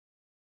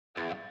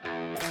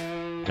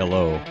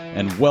Hello,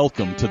 and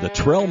welcome to the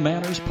Trail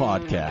Manners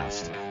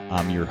Podcast.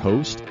 I'm your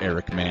host,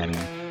 Eric Manning,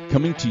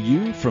 coming to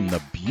you from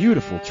the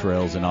beautiful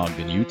trails in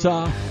Ogden,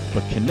 Utah,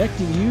 but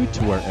connecting you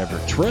to wherever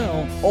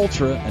trail,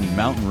 ultra, and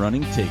mountain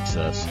running takes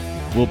us.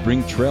 We'll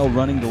bring trail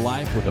running to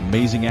life with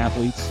amazing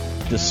athletes,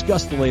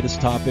 discuss the latest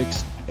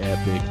topics,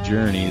 epic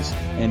journeys,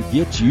 and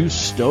get you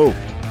stoked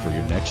for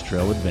your next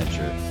trail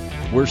adventure.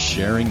 We're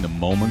sharing the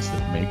moments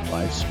that make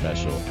life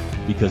special,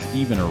 because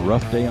even a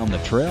rough day on the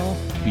trail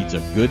beats a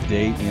good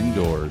day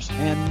indoors,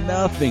 and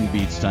nothing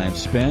beats time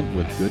spent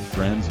with good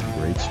friends and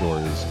great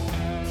stories.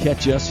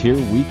 Catch us here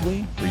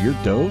weekly for your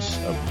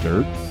dose of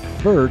dirt,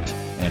 vert,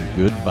 and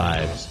good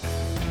vibes.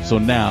 So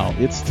now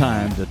it's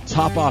time to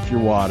top off your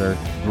water,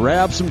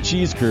 grab some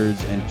cheese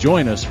curds, and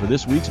join us for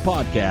this week's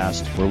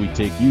podcast, where we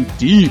take you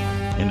deep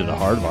into the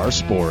heart of our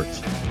sport.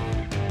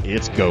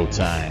 It's go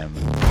time.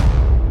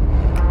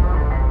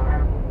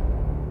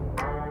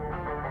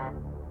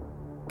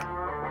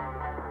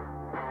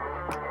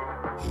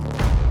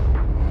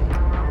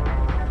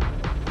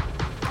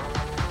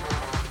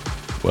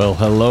 Well,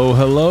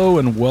 hello,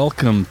 and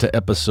welcome to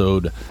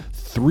episode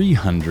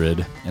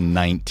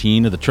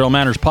 319 of the Trail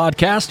Manners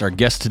Podcast. Our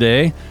guest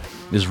today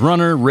is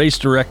runner, race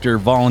director,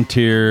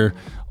 volunteer,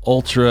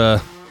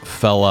 ultra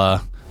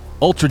fella,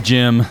 Ultra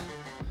Jim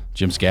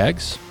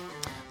Skaggs.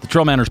 The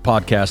Trail Manners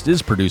Podcast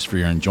is produced for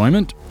your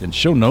enjoyment, and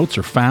show notes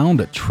are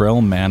found at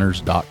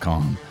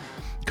trailmanners.com.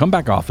 Come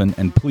back often,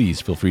 and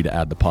please feel free to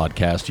add the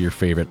podcast to your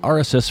favorite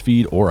RSS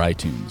feed or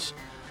iTunes.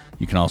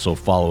 You can also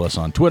follow us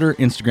on Twitter,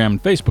 Instagram,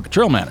 and Facebook at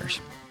Trail Manners.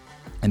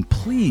 And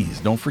please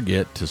don't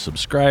forget to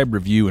subscribe,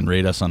 review, and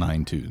rate us on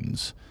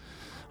iTunes.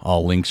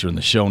 All links are in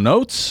the show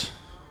notes.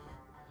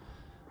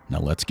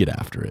 Now let's get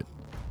after it.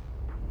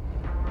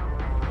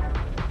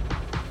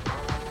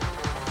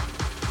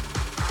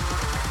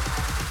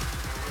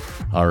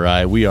 All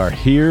right, we are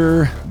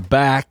here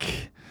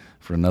back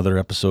for another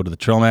episode of the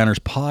Trail Manners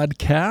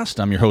Podcast.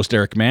 I'm your host,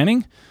 Eric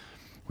Manning.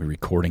 We're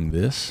recording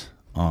this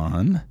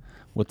on,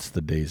 what's the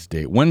day's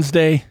date?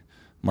 Wednesday,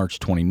 March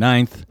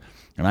 29th.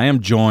 And I am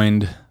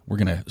joined... We're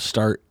going to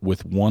start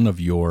with one of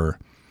your,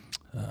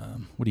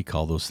 what do you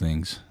call those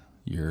things?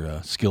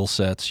 Your skill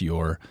sets,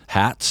 your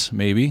hats,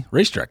 maybe?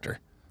 Race director.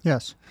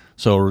 Yes.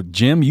 So,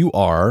 Jim, you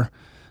are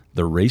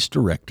the race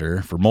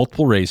director for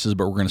multiple races,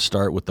 but we're going to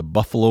start with the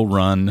Buffalo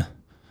Run,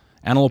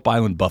 Antelope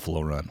Island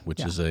Buffalo Run,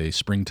 which is a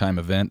springtime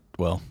event.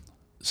 Well,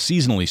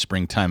 seasonally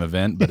springtime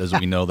event, but as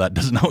we know, that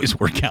doesn't always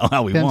work out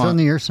how we want. Depends on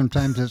the year.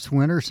 Sometimes it's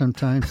winter,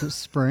 sometimes it's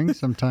spring,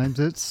 sometimes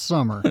it's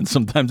summer. And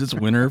sometimes it's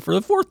winter for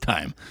the fourth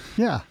time.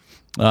 Yeah.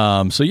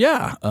 Well,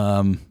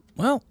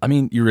 I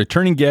mean, you're a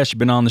returning guest. You've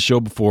been on the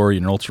show before.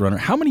 You're an ultra runner.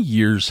 How many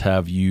years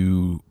have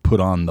you put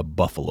on the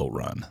Buffalo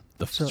Run,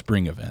 the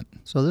spring event?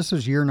 So this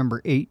is year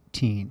number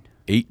 18.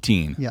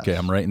 18. Yes. Okay,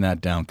 I'm writing that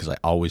down because I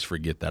always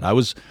forget that. I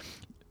was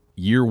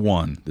year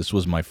one. This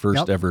was my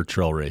first ever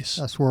trail race.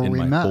 That's where we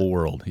met. In my whole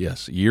world.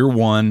 Yes, year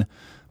one,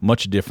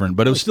 much different,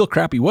 but it was still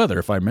crappy weather.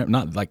 If I remember,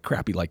 not like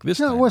crappy like this.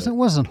 No, time, it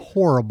wasn't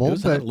horrible. It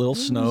was but a little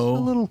snow. It was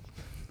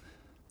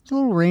a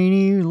little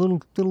rainy. A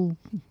little.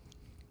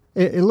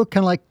 It looked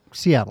kind of like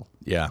Seattle.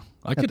 Yeah,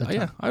 I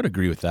would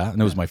agree with that.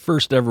 And it was my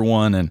first ever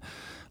one, and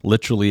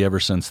literally ever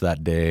since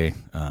that day,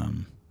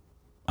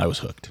 I was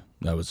hooked.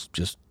 That was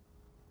just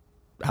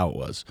how it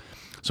was.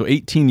 So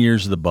 18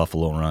 years of the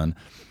Buffalo Run.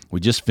 We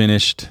just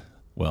finished,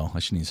 well, I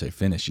shouldn't even say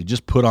finished. You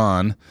just put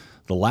on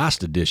the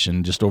last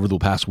edition just over the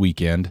past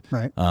weekend.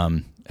 Right.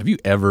 Have you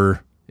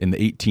ever, in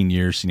the 18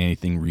 years, seen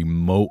anything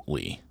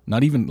remotely,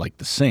 not even like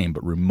the same,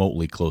 but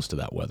remotely close to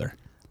that weather?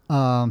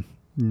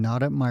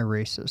 Not at my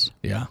races.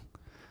 Yeah.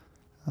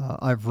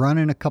 I've run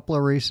in a couple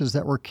of races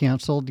that were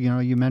canceled. You know,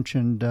 you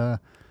mentioned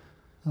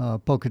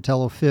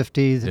Pocatello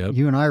 50. Yep.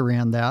 You and I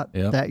ran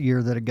that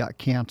year that it got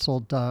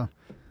canceled.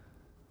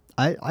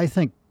 I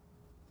think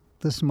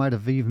this might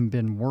have even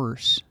been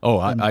worse.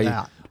 I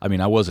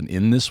mean, I wasn't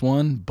in this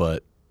one,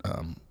 but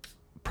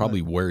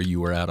probably where you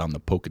were at on the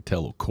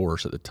Pocatello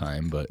course at the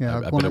time. But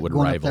I bet it would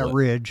rival up that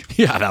ridge.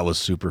 Yeah, that was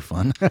super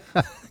fun.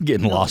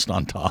 Getting lost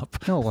on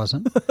top. No, it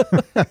wasn't.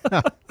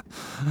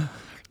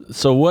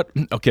 So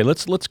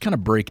let's kind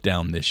of break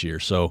down this year.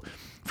 So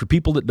for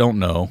people that don't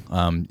know,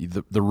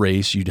 the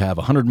race, you'd have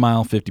a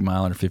 100-mile,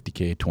 50-mile, and a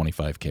 50K,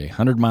 25K.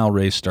 100-mile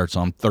race starts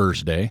on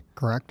Thursday.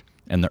 Correct.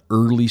 And the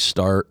early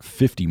start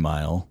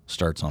 50-mile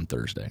starts on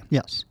Thursday.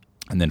 Yes.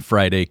 And then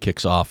Friday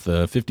kicks off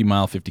the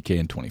 50-mile, 50K,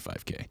 and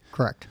 25K.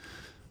 Correct.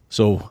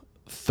 So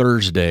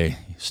Thursday,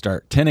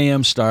 start 10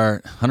 a.m.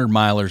 start,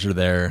 100-milers are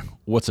there.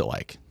 What's it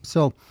like?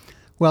 So,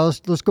 well,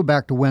 let's go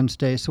back to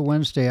Wednesday. So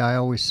Wednesday, I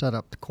always set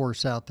up the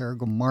course out there,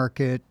 go mark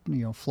it,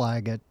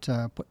 flag it,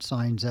 put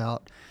signs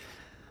out,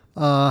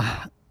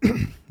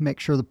 make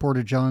sure the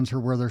porta-johns are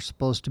where they're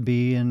supposed to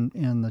be,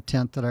 and the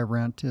tent that I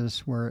rent is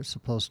where it's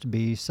supposed to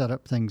be, set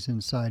up things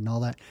inside and all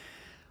that.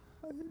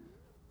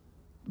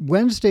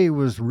 Wednesday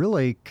was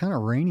really kind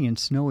of rainy and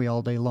snowy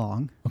all day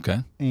long. Okay.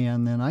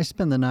 And then I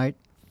spent the night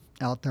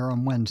out there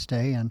on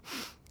Wednesday, and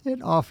it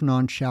off and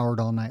on showered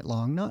all night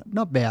long.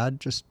 Not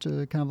bad, just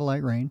kind of a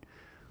light rain.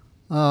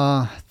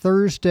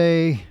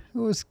 Thursday, it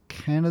was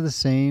kind of the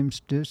same.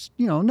 Just,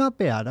 not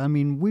bad. I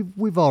mean,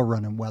 we've all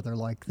run in weather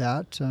like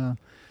that.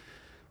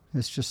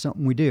 It's just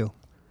something we do.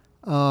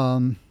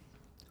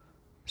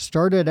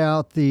 Started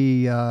out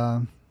the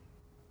 100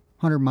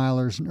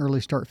 milers and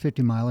early start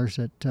 50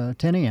 milers at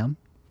 10 a.m.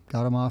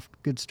 Got them off,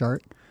 good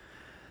start.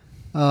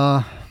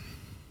 Then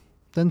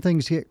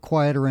things get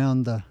quiet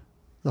around the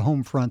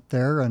home front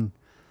there, and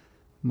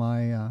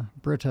my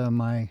Britta,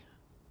 my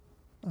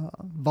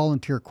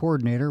volunteer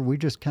coordinator, we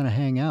just kind of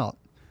hang out.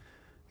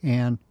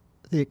 And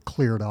it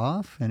cleared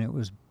off, and it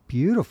was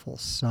beautiful,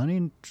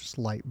 sunny, just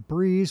light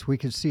breeze. We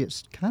could see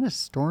it's kind of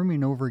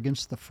storming over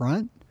against the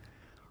front,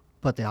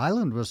 but the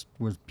island was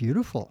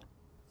beautiful.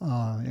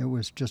 It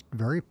was just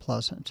very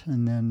pleasant.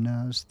 And then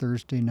as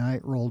Thursday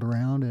night rolled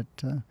around,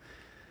 it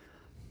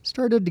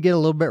started to get a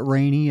little bit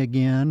rainy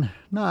again.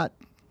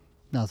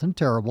 Nothing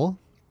terrible,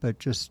 but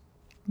just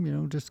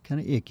kind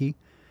of icky.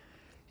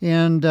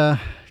 And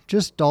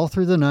just all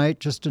through the night,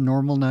 just a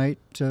normal night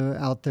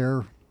out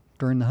there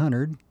during the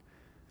 100.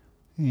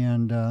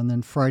 And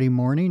then Friday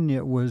morning,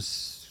 it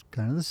was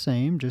kind of the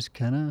same, just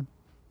kind of a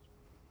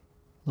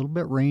little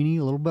bit rainy,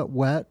 a little bit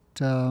wet.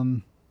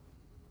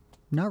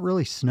 Not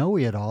really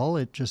snowy at all.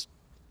 It just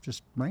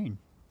rained.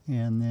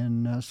 And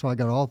then so I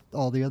got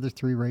all the other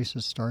 3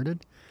 races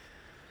started.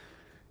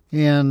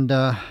 And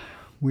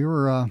we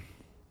were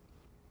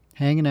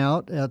hanging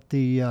out at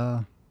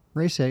the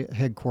race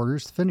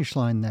headquarters, the finish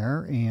line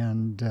there,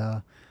 and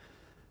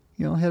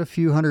had a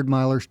few 100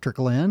 milers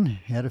trickle in.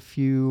 Had a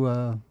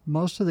few.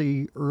 Most of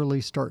the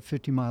early start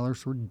 50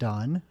 milers were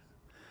done.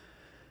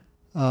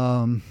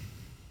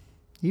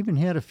 Even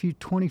had a few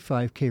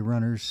 25K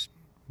runners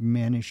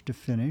managed to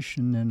finish,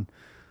 and then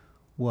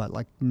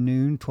like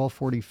noon,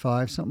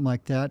 12:45, something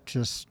like that.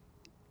 Just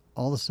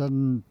all of a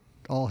sudden,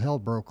 all hell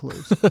broke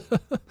loose.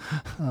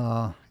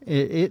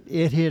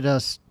 It hit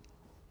us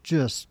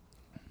just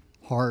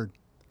hard.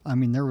 I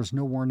mean, there was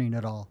no warning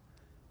at all.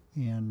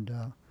 And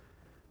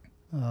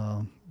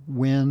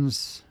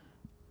winds,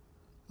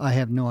 I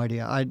have no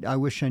idea. I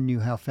wish I knew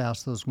how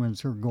fast those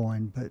winds are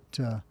going,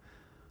 but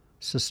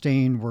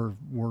sustained were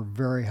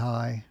very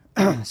high,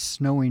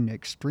 snowing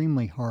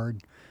extremely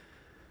hard.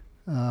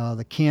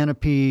 The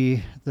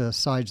canopy, the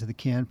sides of the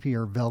canopy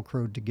are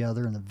Velcroed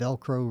together, and the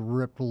Velcro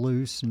ripped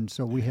loose, and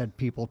so we had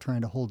people trying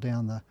to hold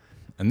down the...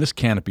 And this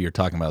canopy you're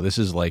talking about, this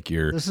is like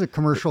This is a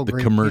commercial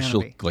grade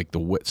canopy. Like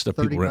the stuff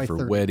 30 people rent by for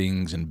 30.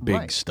 weddings and big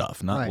Right.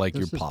 stuff, not Right. like This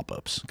your is-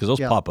 pop-ups, because those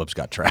pop-ups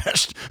got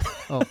trashed.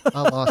 Oh,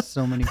 I lost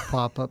so many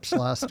pop-ups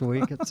last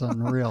week. It's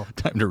unreal.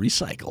 Time to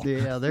recycle.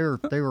 Yeah,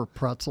 they were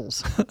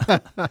pretzels.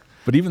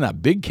 But even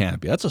that big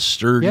canopy, that's a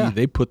sturdy. Yeah.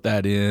 They put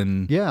that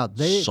in. Yeah,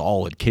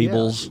 solid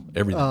cables,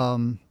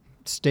 everything.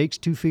 Stakes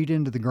 2 feet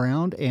into the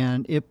ground,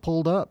 and it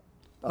pulled up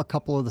a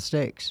couple of the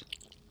stakes.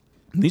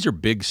 And these are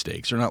big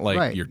stakes. They're not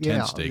like your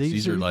tent stakes.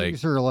 These are like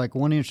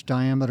 1-inch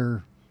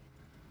diameter,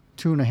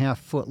 2.5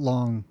 foot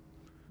long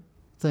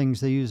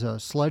things. They use a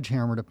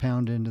sledgehammer to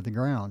pound into the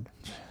ground.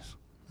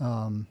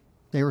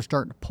 They were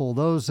starting to pull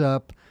those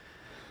up.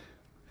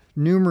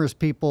 Numerous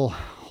people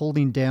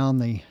holding down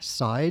the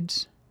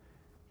sides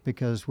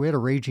because we had a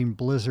raging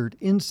blizzard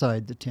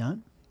inside the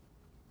tent.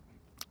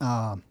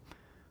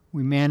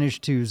 We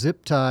managed to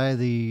zip tie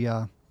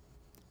the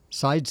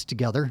sides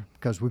together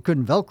because we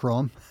couldn't Velcro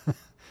them.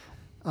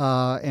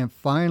 And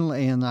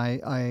finally,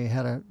 I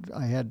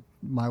had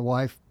my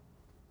wife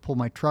pull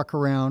my truck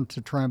around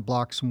to try and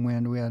block some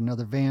wind. We had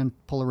another van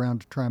pull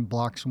around to try and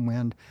block some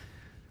wind.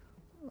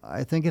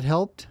 I think it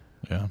helped.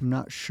 Yeah. I'm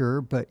not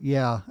sure, but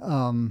yeah.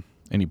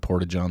 Any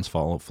porta-johns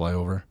fly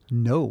over?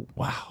 No.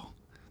 Wow.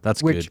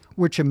 That's good.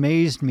 Which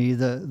amazed me.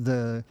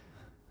 The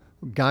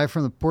guy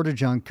from the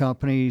porta-john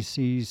company,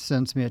 he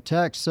sends me a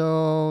text.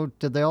 So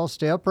did they all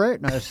stay upright?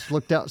 And I just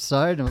looked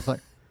outside and was like,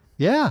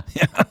 yeah,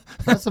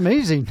 that's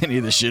amazing. Any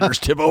of the shitters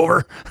tip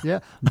over? Yeah,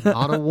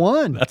 not a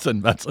one. I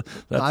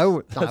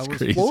was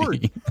crazy.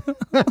 floored.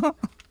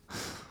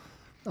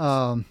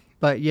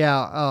 But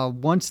yeah,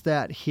 once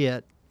that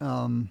hit,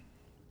 I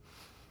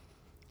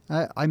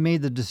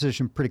made the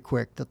decision pretty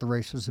quick that the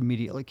race was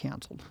immediately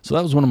canceled. So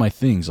that was one of my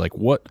things. Like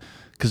what?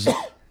 Because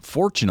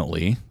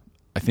fortunately,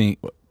 I think,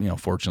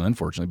 fortunately,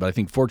 unfortunately, but I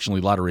think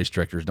fortunately a lot of race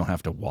directors don't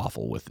have to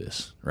waffle with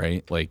this,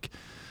 right? Like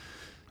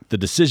the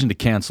decision to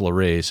cancel a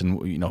race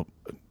and,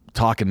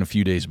 talking a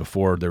few days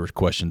before, there were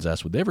questions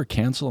asked, would they ever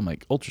cancel? I'm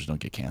like, ultras don't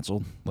get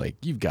canceled. Like,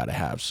 you've got to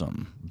have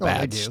some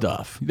bad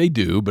stuff. They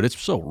do, but it's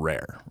so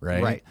rare,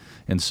 right? Right.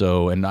 And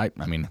so, I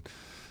mean,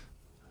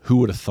 who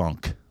would have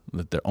thunk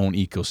that their own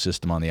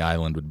ecosystem on the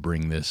island would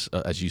bring this,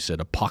 as you said,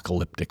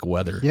 apocalyptic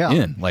weather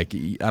in? Like,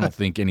 I don't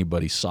think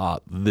anybody saw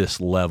this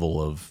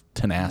level of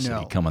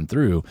tenacity coming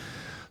through.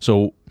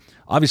 So,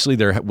 obviously,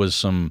 there was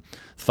some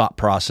thought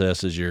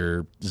process as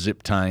you're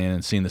zip tying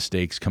and seeing the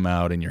stakes come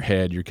out in your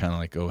head. You're kind of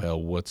like, oh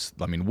hell, what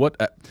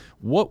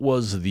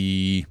was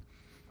the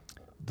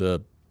I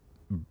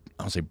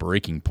don't say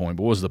breaking point,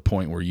 but what was the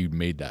point where you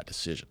made that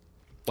decision?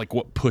 Like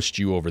what pushed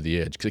you over the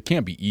edge? Because it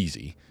can't be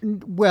easy.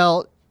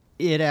 Well,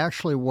 It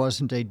actually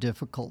wasn't a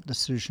difficult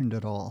decision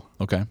at all.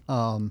 Okay.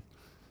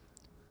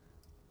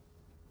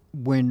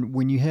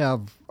 When you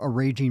have a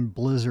raging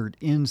blizzard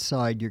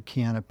inside your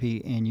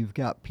canopy and you've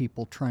got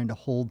people trying to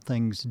hold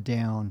things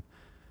down,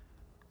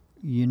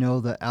 you know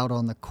that out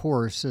on the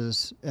course,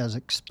 as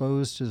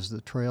exposed as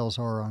the trails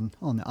are on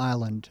the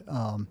island,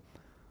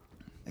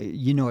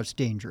 you know it's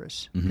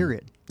dangerous,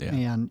 period.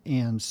 Yeah.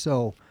 And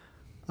so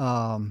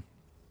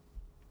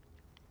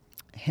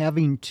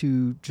having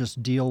to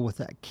just deal with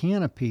that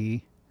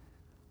canopy,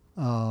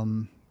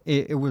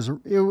 it was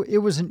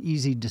an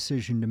easy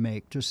decision to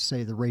make. Just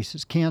say the race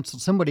is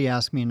canceled. Somebody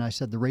asked me, and I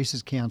said the race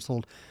is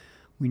canceled.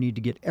 We need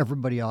to get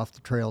everybody off the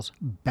trails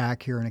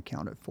back here and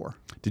accounted for.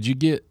 Did you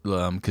get,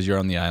 because you're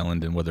on the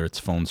island, and whether it's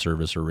phone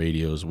service or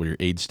radios, where your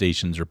aid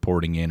stations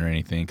reporting in or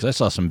anything? Because I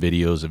saw some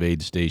videos of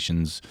aid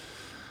stations,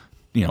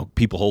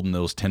 people holding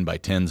those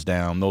 10x10s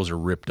down. Those are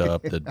ripped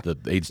up. The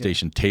aid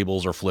station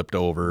tables are flipped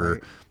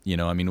over.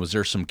 Right. Was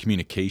there some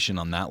communication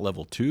on that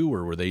level too,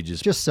 or were they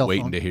just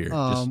waiting to hear?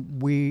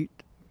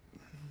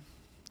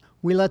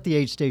 We let the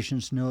aid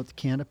stations know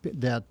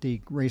that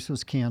the race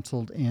was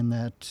canceled and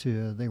that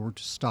they were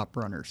to stop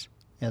runners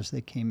as they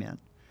came in.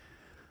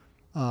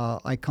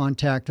 I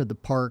contacted the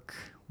park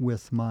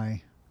with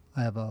I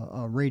have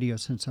a radio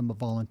since I'm a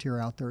volunteer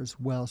out there as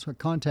well, so I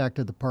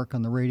contacted the park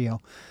on the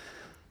radio.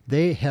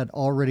 They had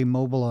already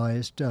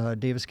mobilized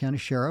Davis County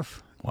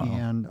Sheriff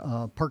and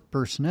park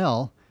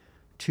personnel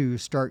to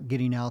start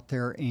getting out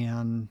there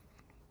and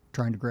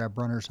trying to grab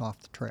runners off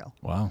the trail.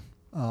 Wow.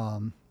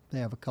 They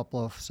have a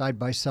couple of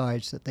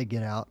side-by-sides that they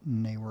get out,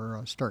 and they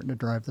were starting to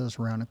drive those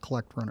around and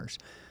collect runners.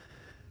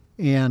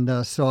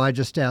 And so I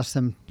just asked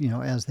them,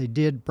 as they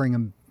did,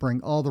 bring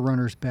all the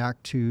runners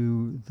back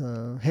to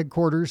the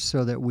headquarters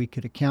so that we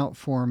could account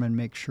for them and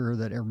make sure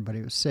that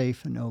everybody was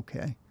safe and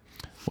okay.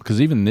 Well,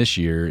 because even this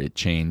year it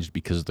changed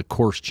because the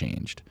course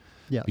changed.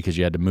 Yeah. Because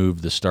you had to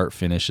move the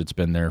start-finish. It's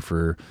been there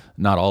for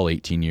not all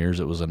 18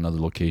 years. It was another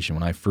location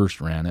when I first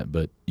ran it,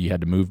 but you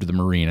had to move to the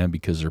marina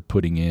because they're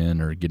putting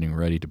in or getting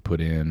ready to put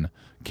in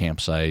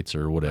campsites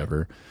or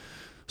whatever.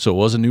 So it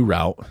was a new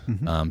route.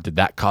 Mm-hmm. Did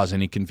that cause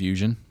any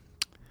confusion?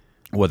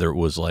 Whether it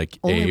was like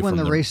only when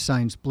the race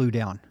signs blew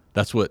down.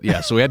 That's what,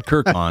 yeah. So we had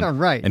Kirk on,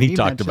 right, and he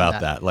talked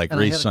about that, like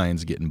race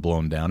signs getting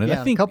blown down. And yeah,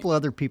 I think a couple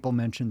other people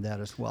mentioned that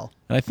as well.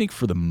 And I think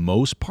for the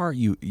most part,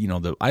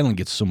 the island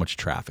gets so much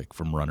traffic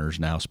from runners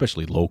now,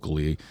 especially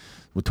locally,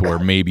 to where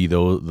maybe the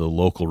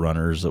local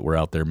runners that were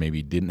out there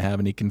maybe didn't have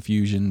any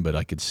confusion. But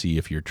I could see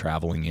if you're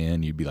traveling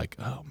in, you'd be like,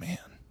 oh man,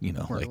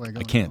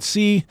 I can't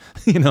see,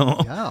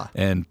 Yeah.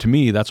 And to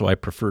me, that's why I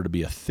prefer to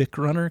be a thick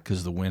runner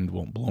because the wind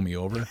won't blow me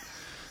over.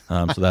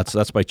 So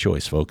that's by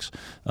choice, folks.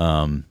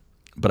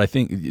 But I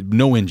think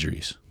no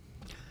injuries.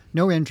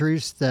 No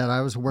injuries that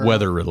I was aware of.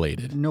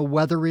 Weather-related. No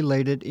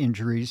weather-related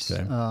injuries.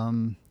 Okay.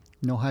 No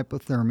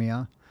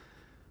hypothermia.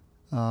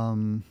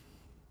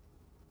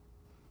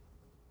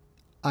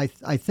 I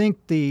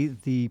think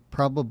the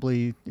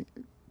probably,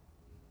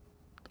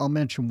 I'll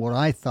mention what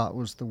I thought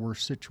was the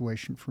worst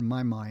situation from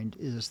my mind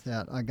is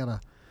that I got a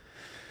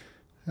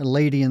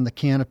lady in the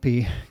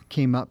canopy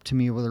came up to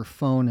me with her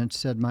phone and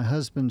said, my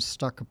husband's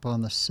stuck up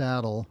on the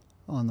saddle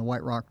on the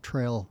White Rock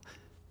Trail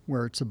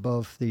where it's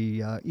above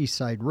the East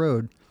Side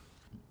Road.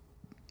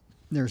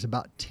 There's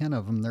about 10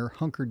 of them. They're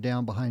hunkered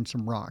down behind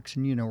some rocks,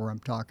 and you know where I'm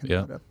talking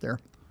about up there.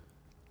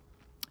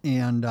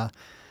 And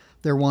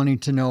they're wanting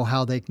to know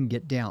how they can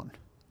get down.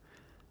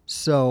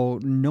 So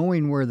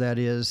knowing where that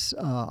is,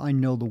 I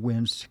know the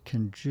winds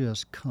can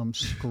just come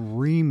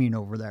screaming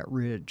over that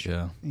ridge.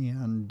 Yeah.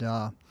 And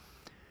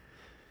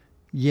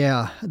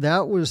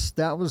that was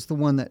the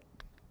one that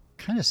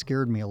kind of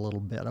scared me a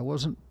little bit. I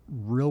wasn't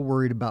real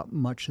worried about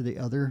much of the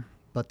other,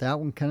 but that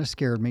one kind of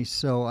scared me.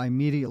 So I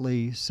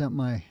immediately sent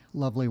my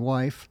lovely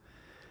wife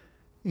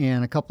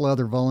and a couple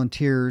other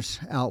volunteers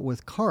out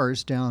with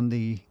cars down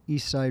the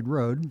East Side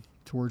Road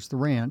towards the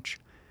ranch.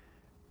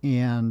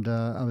 And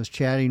I was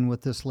chatting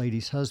with this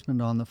lady's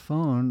husband on the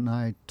phone, and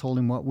I told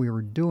him what we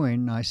were doing.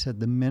 And I said,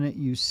 the minute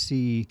you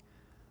see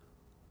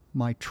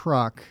my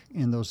truck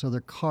and those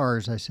other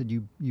cars, I said,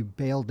 you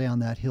bail down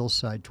that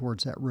hillside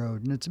towards that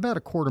road. And it's about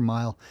a quarter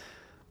mile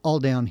all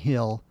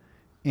downhill.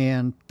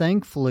 And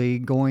thankfully,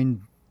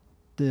 going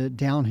the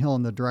downhill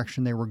in the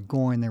direction they were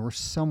going, they were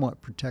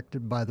somewhat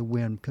protected by the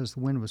wind because the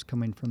wind was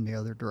coming from the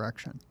other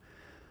direction.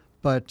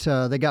 But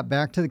they got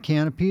back to the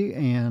canopy,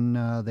 and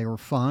they were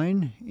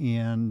fine.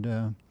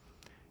 And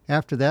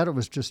after that, it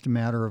was just a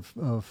matter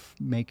of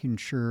making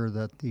sure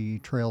that the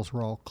trails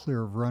were all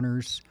clear of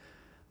runners.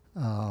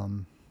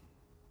 And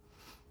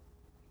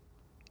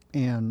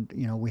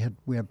we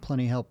had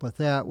plenty of help with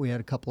that. We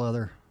had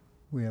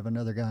we have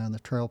another guy on the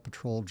trail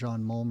patrol,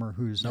 John Mulmer,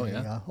 who's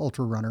a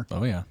ultra runner.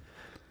 Oh yeah.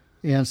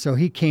 And so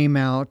he came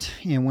out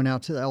and went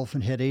out to the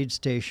Elephant Head Aid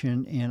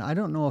Station, and I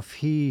don't know if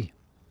he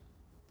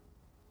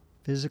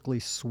physically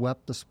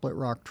swept the Split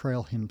Rock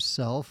Trail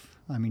himself.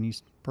 I mean,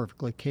 he's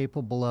perfectly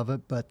capable of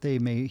it, but he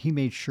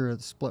made sure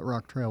the Split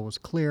Rock Trail was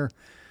clear.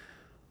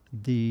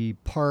 the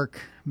park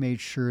made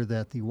sure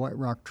that the White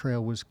Rock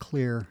Trail was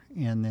clear,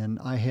 and then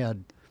I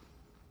had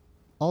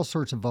all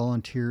sorts of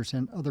volunteers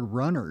and other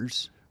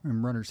runners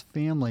and runners'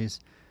 families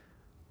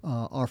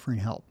offering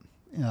help.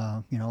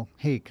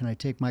 Hey, can I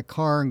take my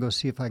car and go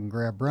see if I can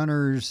grab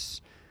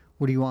runners?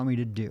 What do you want me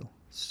to do?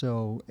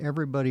 So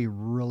everybody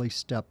really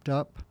stepped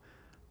up.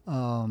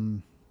 There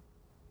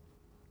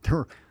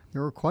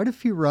were quite a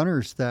few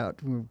runners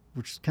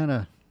which is kind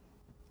of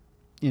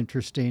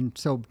interesting.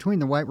 So between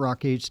the White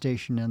Rock aid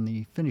station and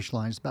the finish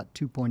line is about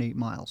 2.8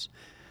 miles.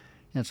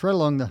 And it's right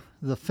along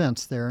the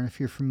fence there. And if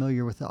you're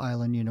familiar with the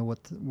island, you know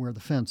where the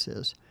fence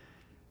is.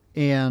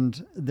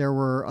 And there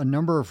were a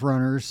number of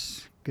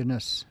runners,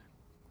 goodness,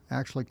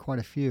 actually quite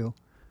a few,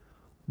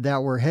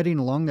 that were heading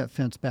along that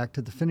fence back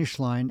to the finish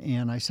line.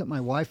 And I sent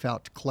my wife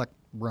out to collect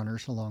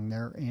runners along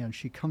there. And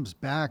she comes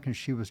back and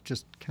she was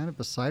just kind of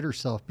beside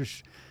herself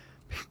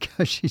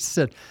because she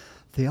said,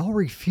 they all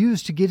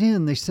refused to get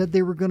in. They said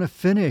they were going to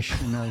finish.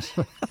 And I was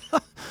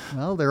like,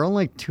 well, they're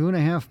only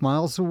 2.5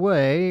 miles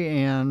away,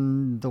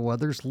 and the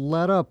weather's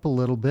let up a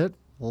little bit.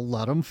 We'll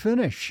let them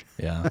finish.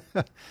 Yeah.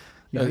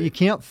 You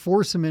can't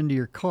force them into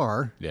your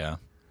car. Yeah.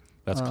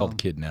 That's called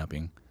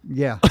kidnapping.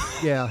 Yeah.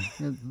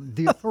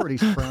 The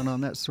authorities frown on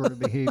that sort of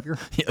behavior.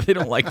 Yeah, they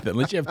don't like that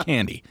unless you have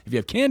candy. If you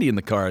have candy in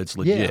the car, it's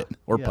legit.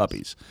 Or yes.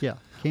 puppies. Yeah,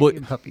 candy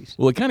and puppies.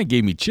 Well, it kind of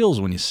gave me chills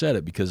when you said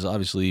it, because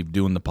obviously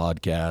doing the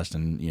podcast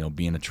and,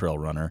 being a trail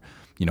runner,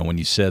 when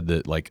you said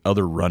that, like,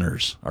 other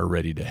runners are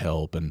ready to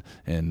help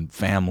and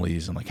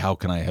families and, like, how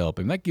can I help?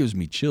 And that gives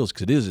me chills,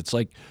 because it's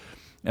like,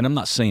 and I'm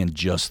not saying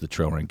just the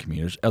trail running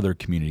community. There's other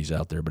communities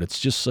out there, but it's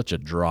just such a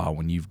draw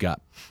when you've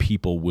got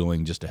people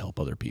willing just to help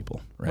other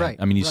people, right?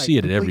 I mean, you see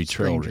it at every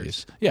trail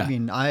race. Yeah. I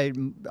mean,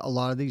 a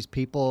lot of these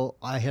people,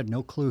 I had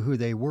no clue who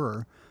they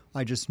were.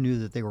 I just knew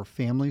that they were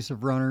families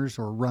of runners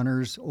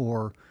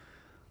or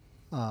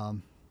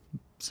some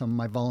of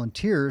my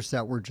volunteers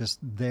that were just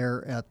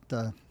there at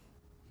the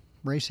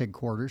race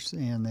headquarters,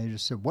 and they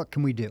just said, what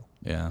can we do?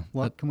 Yeah.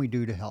 What can we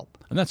do to help?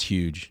 And that's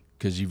huge,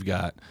 because you've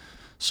got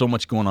so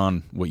much going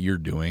on what you're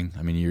doing.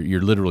 I mean,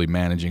 you're literally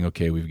managing,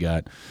 okay, we've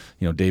got,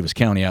 Davis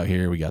County out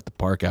here, we got the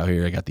park out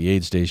here, I got the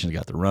aid station, I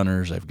got the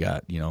runners, I've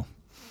got,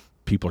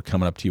 people are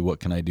coming up to you,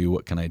 what can I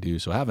do?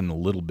 So having a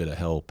little bit of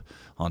help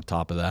on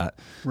top of that.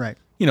 Right.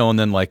 And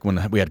then, like,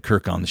 when we had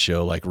Kirk on the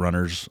show, like,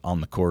 runners on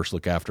the course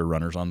look after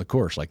runners on the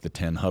course, like the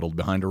 10 huddled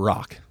behind a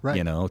rock.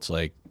 Right. It's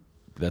like,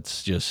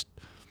 that's just...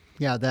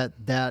 Yeah,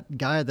 that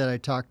guy that I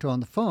talked to on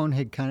the phone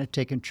had kind of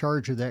taken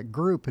charge of that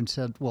group and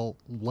said, "Well,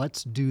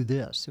 let's do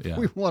this. If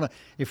we want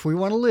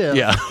to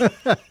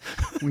live,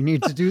 we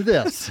need to do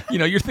this."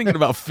 You're thinking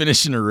about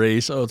finishing a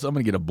race. Oh, I'm going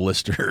to get a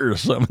blister or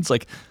something. It's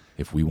like,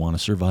 if we want to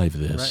survive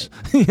this,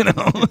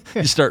 right.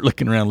 You start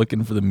looking around,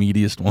 looking for the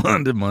meatiest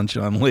one to munch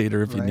on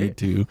later if you need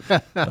to.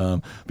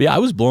 But yeah, I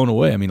was blown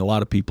away. I mean, a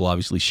lot of people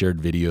obviously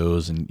shared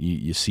videos, and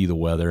you see the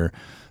weather.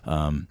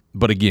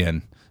 But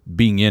again,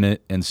 being in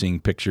it and seeing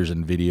pictures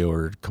and video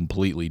are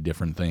completely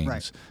different things.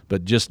 Right.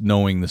 But just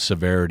knowing the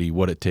severity,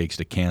 what it takes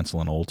to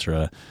cancel an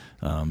ultra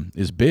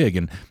is big.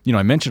 And,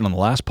 I mentioned on the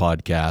last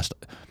podcast,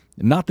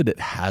 not that it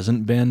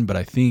hasn't been, but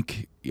I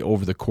think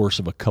over the course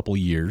of a couple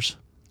years,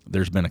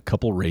 there's been a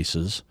couple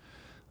races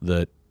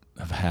that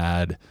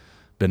have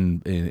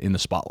been in the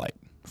spotlight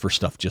for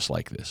stuff just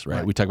like this,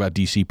 right? We talk about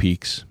DC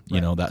Peaks,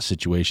 that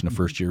situation, a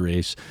first-year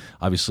race.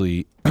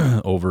 Obviously,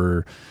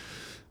 over...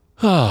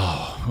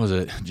 was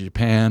it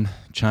Japan,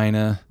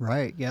 China?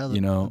 Right, yeah,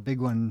 the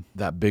big one.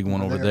 That big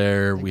one over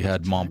there. We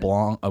had Mont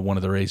Blanc, one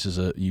of the races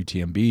at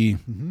UTMB.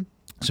 Mm-hmm.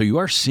 So you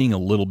are seeing a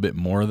little bit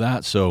more of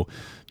that. So,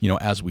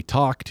 as we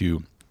talk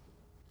to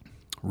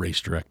race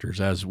directors,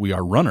 as we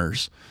are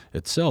runners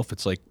itself,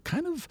 it's like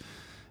kind of,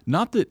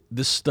 not that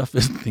this stuff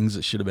is things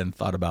that should have been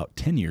thought about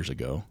 10 years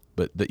ago,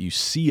 but that you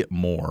see it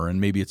more,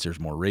 and maybe there's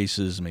more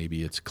races,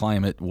 maybe it's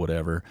climate,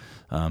 whatever.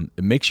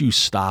 It makes you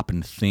stop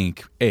and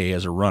think,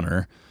 as a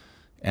runner,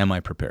 am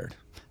I prepared?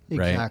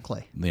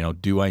 Exactly.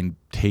 Right? Do I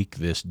take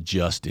this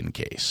just in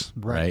case?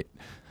 Right.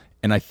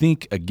 And I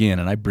think, again,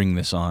 and I bring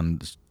this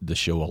on the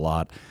show a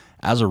lot,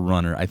 as a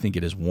runner, I think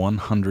it is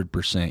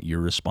 100%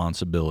 your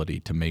responsibility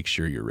to make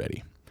sure you're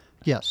ready.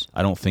 Yes.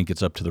 I don't think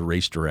it's up to the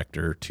race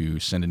director to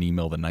send an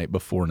email the night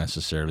before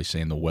necessarily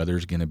saying the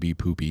weather's going to be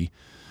poopy,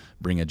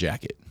 bring a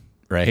jacket.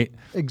 Right?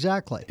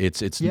 Exactly.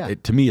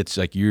 To me, it's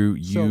like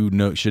you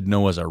should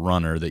know as a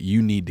runner that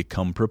you need to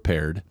come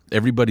prepared.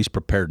 Everybody's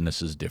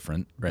preparedness is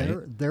different,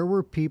 right? There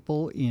were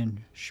people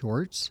in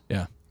shorts,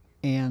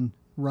 and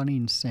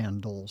running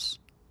sandals.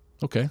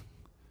 Okay,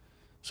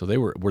 so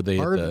were they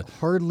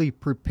hardly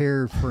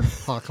prepared for an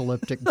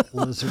apocalyptic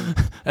blizzard?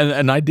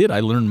 And I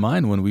learned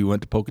mine when we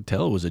went to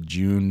Pocatello. It was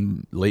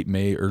late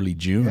May, early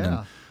June. Yeah.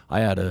 And I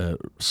had a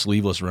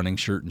sleeveless running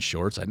shirt and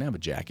shorts. I didn't have a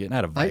jacket. And I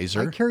had a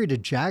visor. I carried a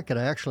jacket.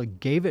 I actually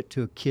gave it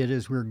to a kid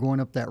as we were going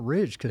up that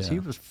ridge because he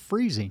was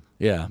freezing.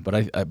 Yeah, but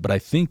I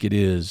think it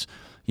is,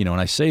 and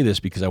I say this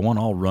because I want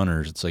all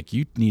runners. It's like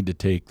you need to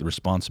take the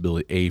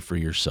responsibility for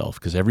yourself,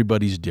 because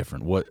everybody's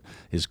different. What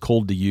is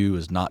cold to you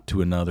is not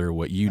to another.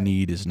 What you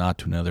need is not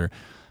to another.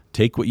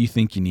 take what you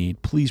think you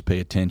need. Please pay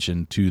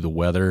attention to the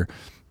weather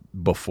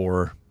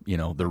before,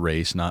 the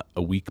race, not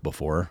a week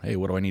before. Hey,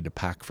 what do I need to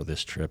pack for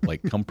this trip?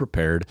 Like, come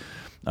prepared.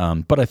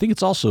 But I think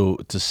it's also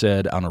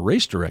said on a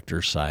race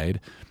director's side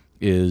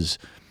is,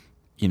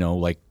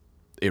 like,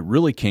 it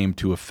really came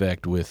to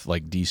effect with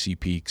like DC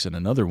Peaks and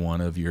another one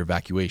of your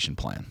evacuation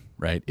plan,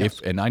 right? Yes.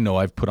 And I know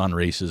I've put on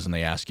races and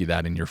they ask you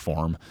that in your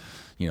form.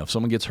 If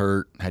someone gets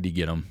hurt, how do you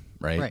get them,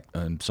 right?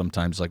 And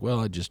sometimes like, well,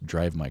 I just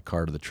drive my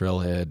car to the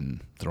trailhead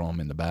and throw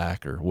them in the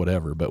back or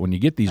whatever. But when you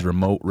get these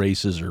remote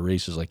races or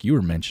races like you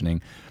were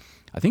mentioning,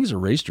 I think as a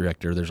race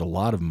director, there's a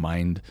lot of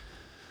mind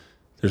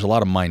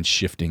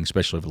shifting,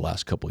 especially over the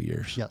last couple of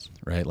years. Yes.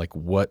 Right? Like,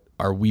 what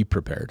are we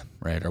prepared,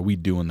 right? Are we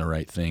doing the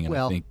right thing? And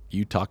I think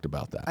you talked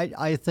about that.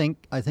 I think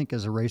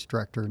as a race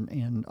director,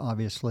 and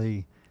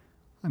obviously,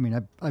 I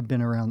mean, I've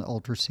been around the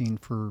ultra scene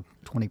for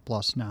 20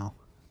 plus now,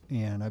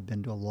 and I've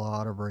been to a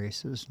lot of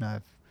races,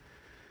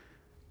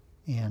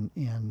 and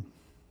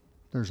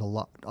there's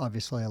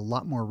obviously a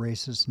lot more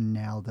races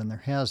now than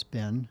there has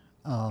been.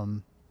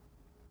 To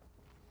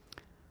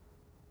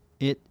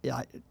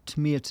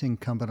me, it's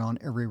incumbent on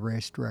every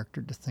race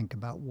director to think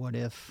about what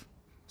if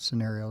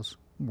scenarios,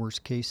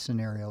 worst case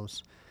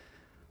scenarios.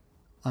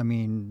 I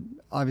mean,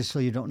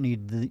 obviously you don't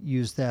need to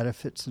use that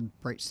if it's a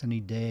bright sunny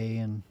day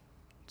and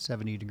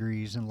 70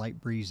 degrees and light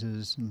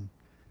breezes and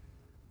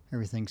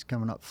everything's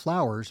coming up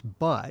flowers.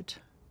 But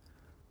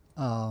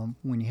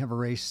when you have a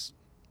race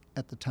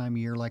at the time of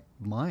year like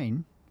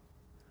mine,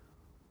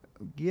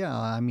 yeah,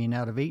 I mean,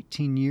 out of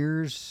 18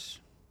 years,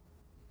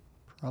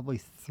 probably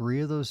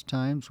 3 of those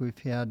times we've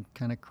had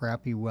kind of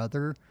crappy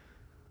weather.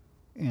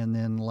 And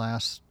then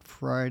last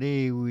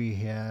Friday we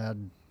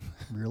had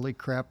really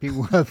crappy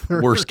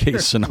weather. Worst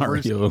case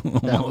scenario.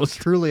 That was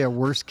truly a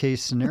worst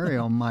case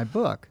scenario in my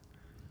book.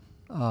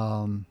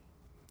 And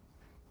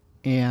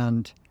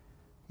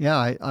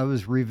yeah, I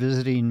was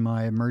revisiting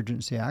my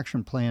emergency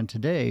action plan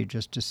today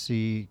just to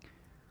see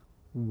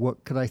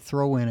what could I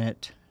throw in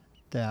it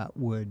that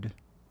would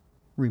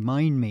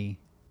remind me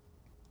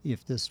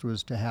if this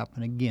was to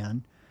happen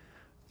again.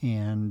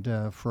 And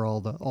for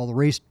all the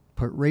race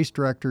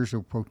directors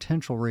or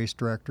potential race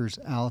directors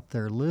out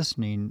there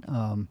listening,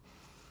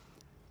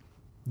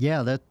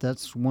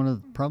 that's one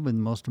of probably the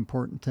most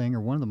important thing,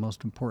 or one of the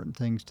most important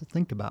things to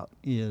think about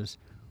is,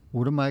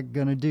 what am I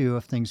going to do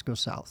if things go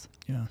south?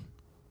 Yeah,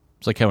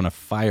 it's like having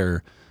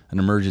an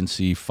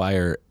emergency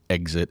fire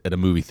exit at a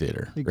movie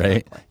theater,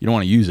 right? You don't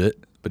want to use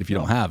it, but if you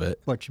don't have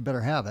it, but you better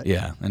have it.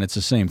 Yeah, and it's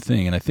the same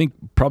thing. And I think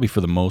probably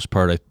for the most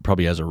part,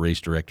 probably as a race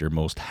director,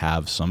 most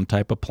have some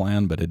type of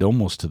plan, but it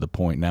almost to the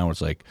point now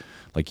it's like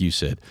you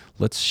said,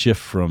 let's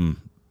shift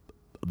from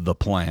the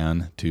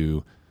plan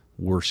to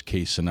worst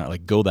case scenario,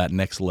 like go that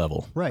next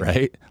level,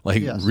 right?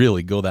 Like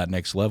really go that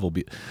next level.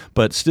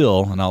 But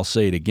still, and I'll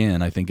say it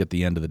again, I think at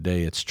the end of the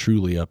day, it's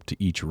truly up to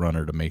each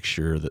runner to make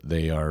sure that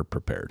they are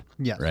prepared,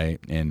 right?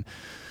 And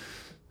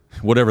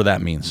whatever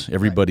that means,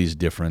 everybody's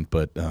different,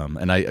 but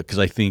because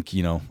I think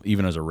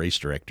even as a race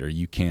director,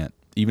 you can't,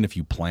 even if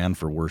you plan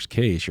for worst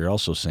case, you're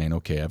also saying,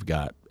 okay, I've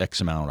got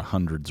X amount of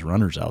hundreds of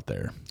runners out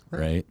there,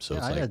 right? So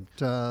it's I had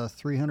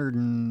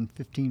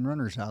 315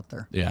 runners out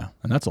there. Yeah,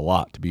 and that's a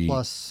lot to be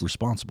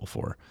responsible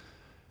for.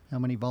 How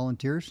many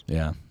volunteers?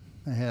 Yeah,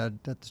 I had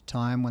at the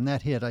time when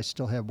that hit, I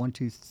still had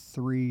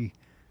 3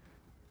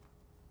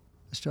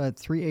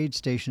 aid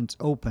stations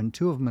open.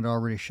 2 of them had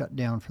already shut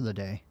down for the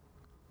day.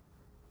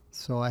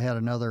 So I had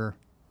another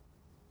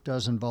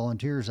dozen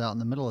volunteers out in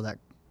the middle of that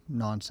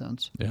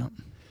nonsense. Yeah.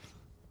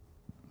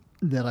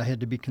 That I had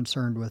to be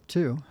concerned with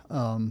too.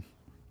 And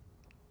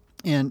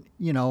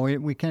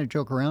we kind of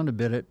joke around a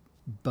bit,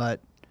 but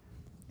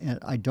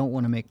I don't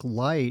want to make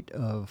light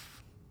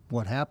of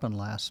what happened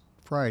last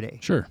Friday.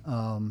 Sure.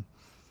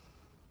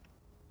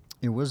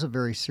 It was a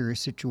very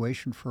serious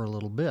situation for a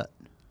little bit.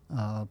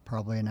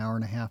 Probably an hour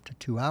and a half to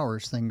 2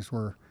 hours. Things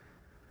were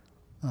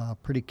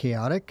pretty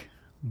chaotic,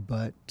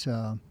 but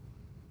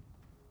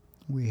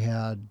we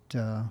had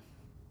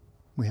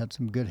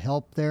some good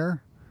help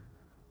there.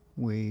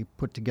 We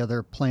put together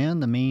a plan.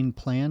 The main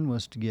plan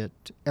was to get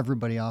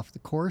everybody off the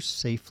course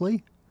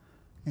safely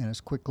and as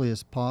quickly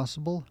as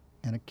possible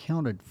and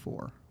accounted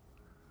for.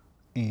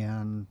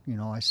 And,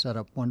 I set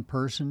up one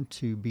person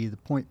to be the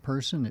point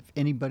person. If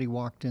anybody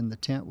walked in the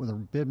tent with a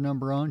bib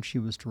number on, she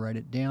was to write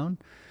it down.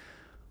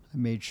 I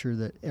made sure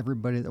that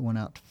everybody that went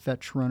out to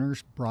fetch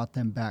runners brought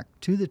them back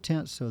to the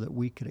tent so that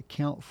we could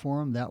account for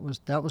them. That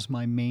was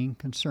my main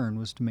concern,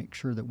 was to make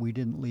sure that we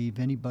didn't leave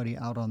anybody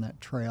out on that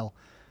trail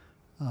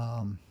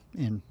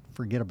and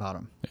forget about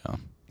them. Yeah.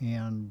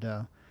 And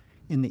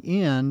in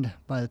the end,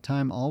 by the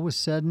time all was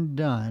said and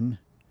done,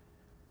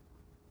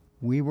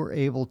 we were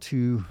able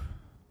to,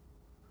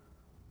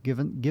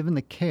 given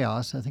the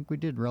chaos, I think we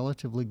did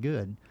relatively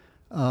good.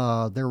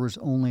 There was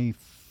only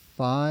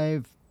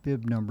 5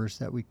 bib numbers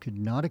that we could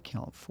not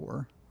account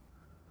for,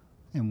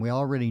 and we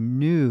already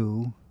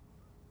knew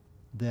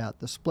that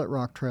the Split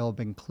Rock Trail had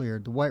been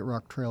cleared, the White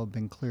Rock Trail had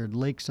been cleared,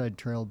 Lakeside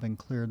Trail had been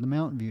cleared, the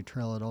Mountain View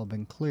Trail had all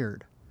been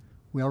cleared.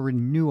 We already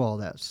knew all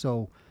that,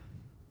 so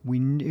we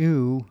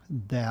knew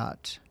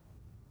that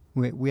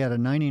we had a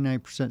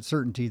 99%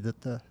 certainty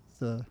that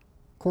the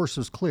course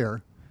was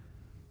clear.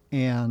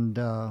 And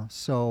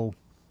so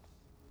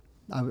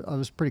I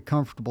was pretty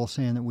comfortable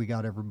saying that we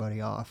got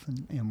everybody off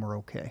and we're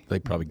okay. They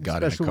probably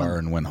got in a car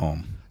and went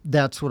home.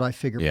 That's what I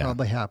figured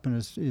probably happened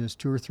is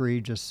 2 or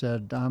 3 just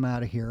said, I'm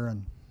out of here,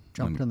 and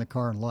jumped in the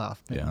car and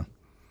left. Yeah.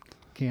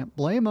 Can't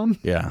blame them.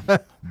 Yeah.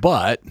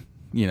 But,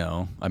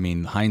 I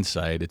mean,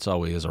 hindsight, it's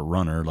always as a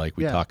runner, like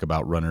we talk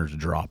about runners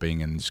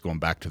dropping and just going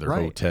back to their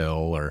hotel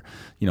or,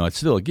 it's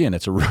still, again,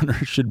 it's a runner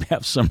should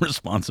have some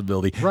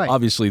responsibility. Right.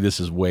 Obviously, this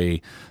is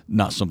way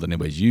not something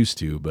anybody's used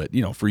to, but,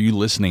 for you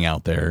listening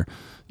out there,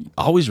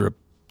 always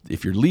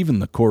if you're leaving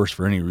the course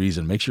for any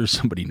reason, make sure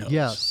somebody knows.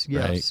 Yes.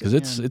 Right? Because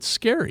it's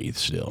scary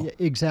still. Yeah,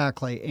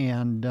 exactly.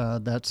 And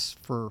that's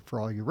for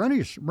all you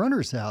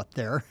runners out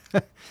there.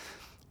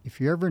 If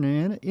you're ever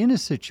in a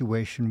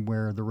situation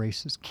where the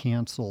race is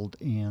canceled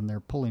and they're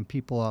pulling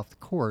people off the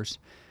course,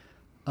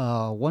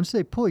 once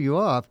they pull you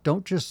off,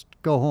 don't just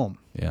go home.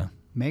 Yeah.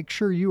 Make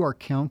sure you are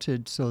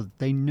counted so that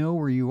they know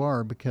where you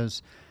are,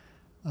 because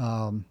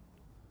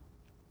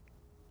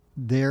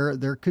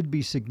there could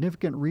be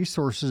significant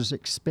resources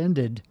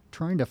expended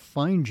trying to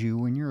find you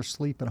when you're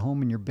asleep at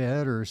home in your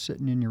bed or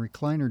sitting in your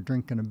recliner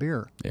drinking a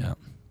beer. Yeah.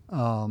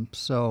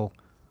 So,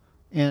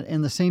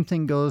 and the same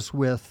thing goes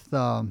with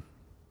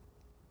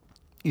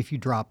if you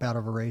drop out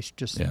of a race.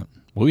 Just Well,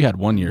 we had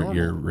one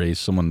your race.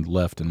 Someone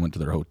left and went to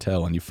their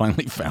hotel, and you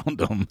finally found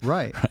them.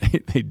 Right.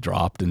 They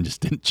dropped and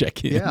just didn't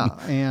check in. Yeah,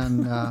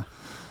 and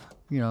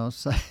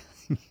so,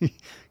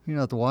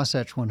 what the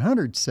Wasatch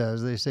 100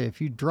 says. They say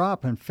if you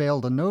drop and fail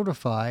to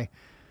notify,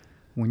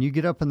 when you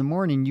get up in the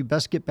morning, you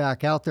best get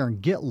back out there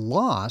and get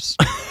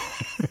lost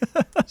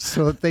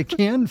so that they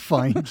can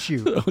find you.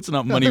 So it's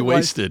not money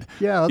wasted.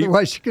 Yeah,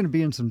 otherwise you're going to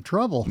be in some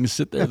trouble. You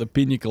sit there at the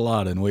pina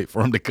colada and wait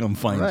for them to come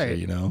find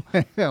you,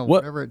 Yeah,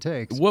 whatever it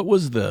takes. What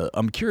was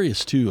I'm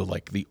curious too,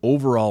 like the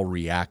overall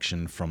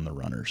reaction from the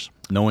runners,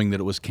 knowing that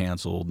it was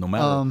canceled, no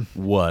matter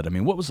what. I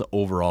mean, what was the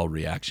overall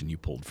reaction you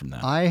pulled from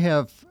that? I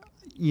have...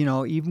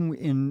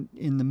 even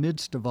in the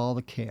midst of all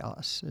the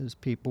chaos, as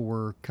people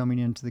were coming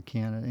into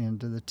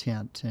the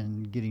tent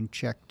and getting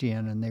checked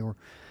in, and they were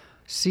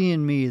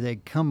seeing me,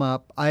 they'd come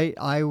up.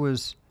 I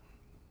was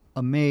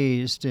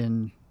amazed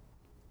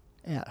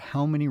at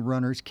how many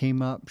runners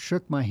came up,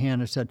 shook my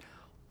hand, and said,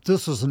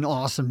 "This is an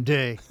awesome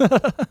day."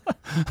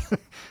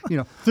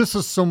 This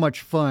is so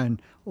much fun,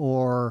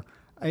 or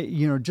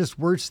just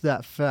words to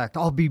that effect.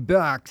 I'll be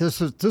back.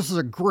 This is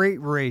a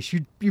great race.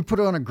 You put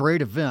on a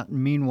great event.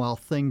 And meanwhile,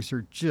 things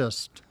are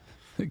just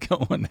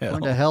going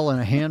to hell in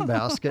a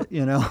handbasket.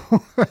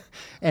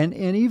 And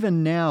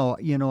even now,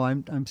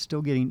 I'm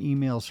still getting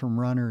emails from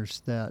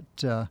runners that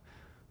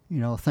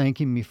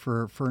thanking me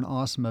for an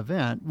awesome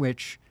event.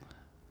 Which,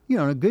 in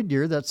a good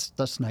year,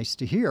 that's nice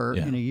to hear.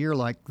 Yeah. In a year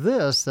like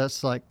this,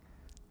 that's like,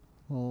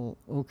 well,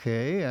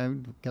 okay, I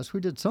guess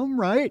we did something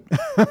right.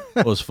 Well,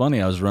 it was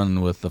funny. I was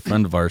running with a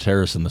friend of ours,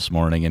 Harrison, this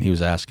morning, and he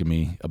was asking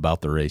me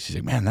about the race. He's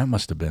like, man, that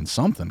must have been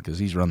something, because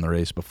he's run the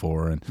race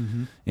before.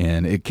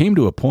 And it came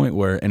to a point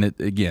where,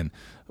 again,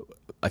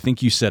 I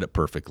think you said it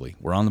perfectly.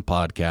 We're on the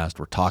podcast.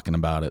 We're talking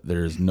about it.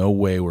 There's no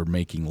way we're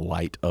making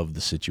light of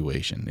the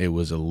situation. It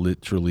was a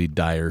literally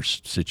dire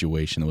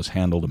situation that was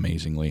handled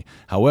amazingly.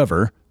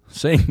 However,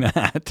 saying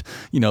that,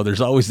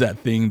 there's always that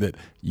thing that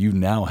you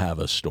now have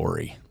a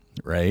story.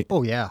 Right?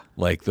 Oh, yeah.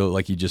 Like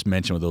you just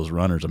mentioned with those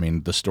runners. I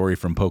mean, the story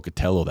from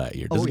Pocatello that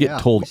year. Does it get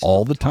we told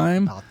all the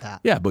time? About that.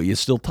 Yeah, but you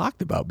still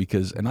talked about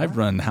and I've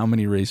run how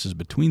many races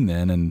between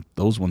then, and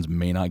those ones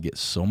may not get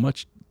so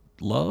much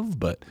love,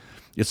 but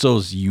it's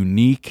those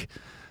unique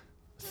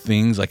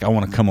things. Like I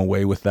want to come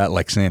away with that,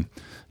 like saying,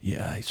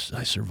 yeah, I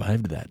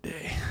survived that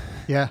day.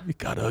 Yeah. It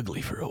got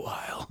ugly for a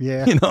while.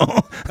 Yeah.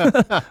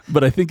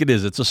 But I think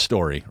it's a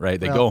story, right?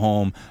 They go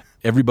home.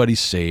 Everybody's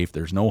safe.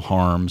 There's no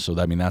harm. So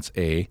that's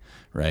A,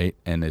 right?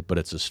 But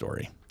it's a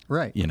story,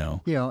 right?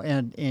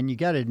 And you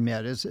got to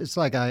admit, it's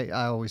like I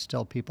always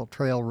tell people,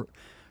 trail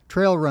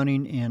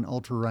running and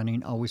ultra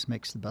running always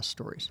makes the best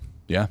stories.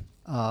 Yeah.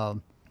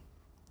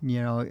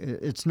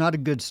 It's not a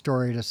good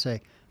story to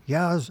say,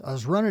 yeah, I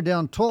was running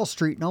down 12th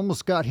Street and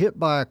almost got hit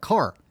by a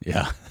car.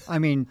 Yeah. I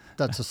mean,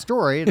 that's a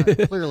story, and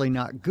it's clearly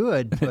not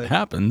good. But it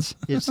happens.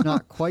 It's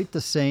not quite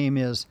the same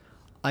as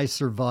I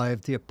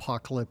survived the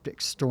apocalyptic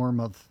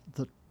storm of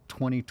the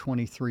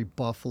 2023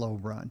 Buffalo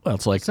Run. Well,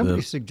 it's like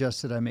somebody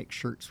suggested I make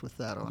shirts with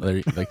that on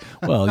it.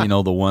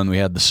 The one we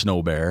had, the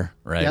Snow Bear,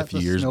 right? Yeah, a few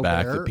years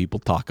back that people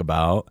talk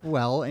about.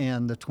 Well,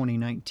 and the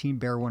 2019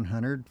 Bear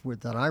 100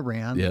 that I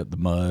ran. Yeah, the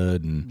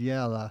mud and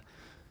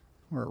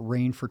where it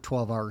rained for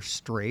 12 hours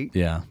straight.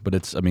 Yeah, but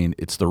it's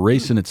the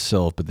race in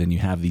itself, but then you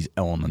have these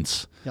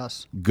elements,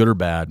 yes, good or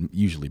bad,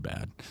 usually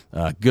bad,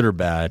 good or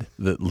bad,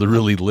 that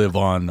really live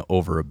on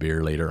over a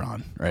beer later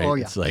on, right? Oh,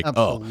 yeah, it's like,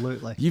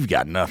 absolutely. You've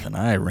got nothing.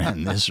 I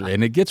ran this,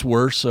 and it gets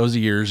worse as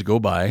the years go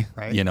by.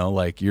 Right.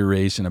 Like your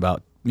race in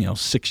about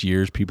 6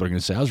 years, people are going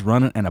to say, I was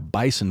running and a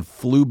bison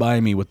flew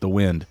by me with the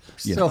wind.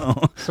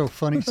 So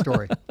funny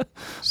story.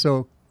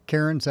 So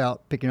Karen's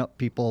out picking up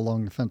people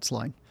along the fence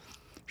line.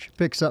 She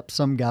picks up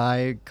some guy,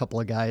 a couple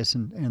of guys,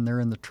 and they're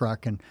in the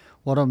truck. And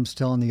one of them's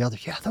telling the other,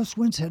 yeah, those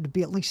winds had to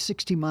be at least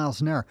 60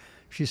 miles an hour.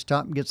 She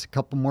stopped and gets a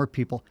couple more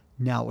people.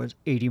 Now it was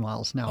 80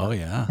 miles an hour. Oh,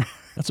 yeah.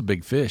 That's a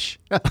big fish.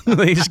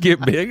 They just get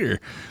bigger.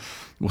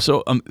 Well,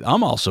 so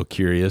I'm also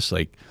curious,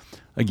 like,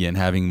 again,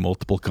 having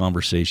multiple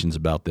conversations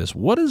about this,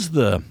 what does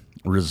the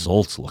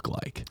results look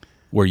like?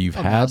 Where you've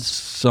had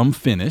some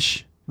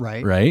finish,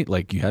 right?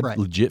 Like you had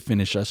legit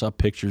finish. I saw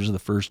pictures of the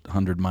first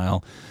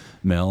 100-mile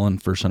male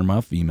and first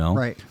 100-mile female.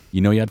 Right.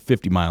 You know you had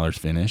 50-milers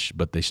finish,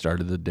 but they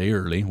started the day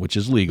early, which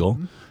is legal.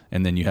 Mm-hmm.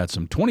 And then you had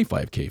some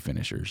 25K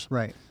finishers.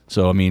 Right.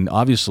 So, I mean,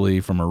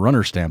 obviously, from a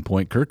runner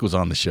standpoint, Kirk was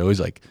on the show.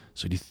 He's like,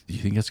 so do you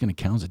think that's going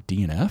to count as a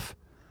DNF?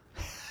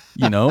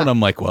 You know? And I'm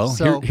like, well,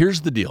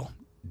 here's the deal.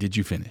 Did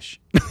you finish?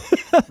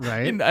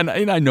 Right. and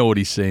I know what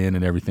he's saying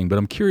and everything, but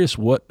I'm curious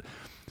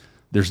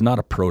there's not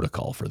a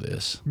protocol for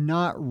this.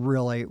 Not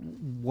really.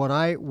 What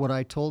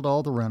I told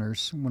all the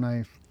runners when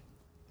I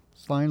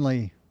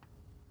finally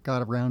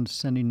got around to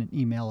sending an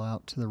email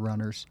out to the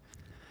runners,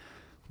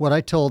 what I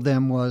told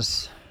them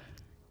was,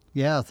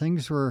 yeah,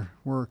 things were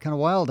kind of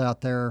wild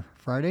out there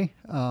Friday.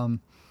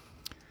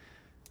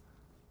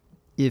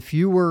 If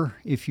you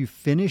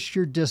finished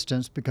your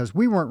distance, because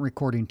we weren't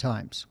recording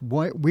times,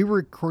 we were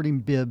recording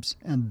bibs,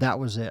 and that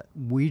was it.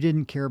 We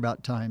didn't care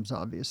about times,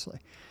 obviously.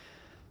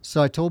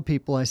 So I told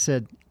people, I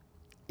said,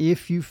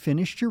 if you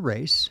finished your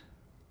race,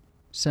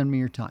 send me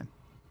your time.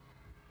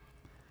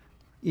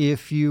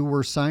 If you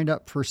were signed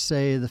up for,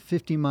 say, the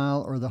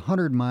 50-mile or the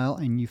 100-mile,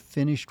 and you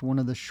finished one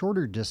of the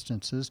shorter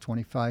distances,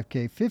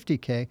 25K,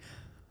 50K,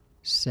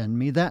 send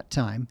me that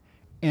time,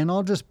 and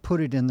I'll just put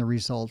it in the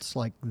results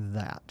like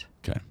that.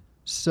 Okay.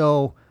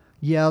 So,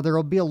 yeah, there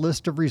will be a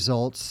list of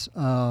results.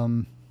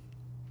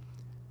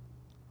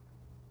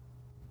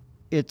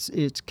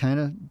 It's kind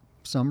of,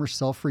 some are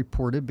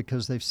self-reported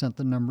because they've sent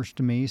the numbers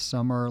to me.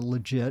 Some are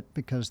legit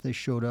because they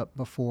showed up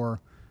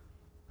before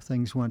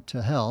things went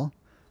to hell.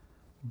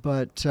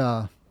 But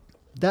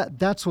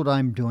that's what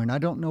I'm doing. I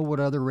don't know what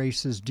other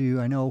races do.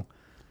 I know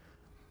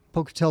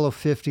Pocatello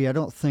 50, I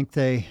don't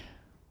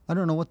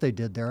know what they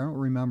did there. I don't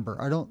remember.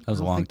 That was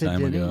a long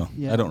time ago.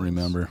 Yeah, I don't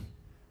remember.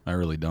 I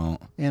really don't.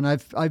 And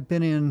I've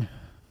been in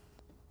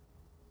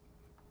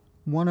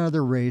one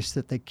other race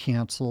that they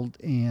canceled,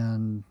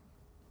 and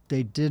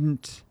they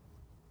didn't.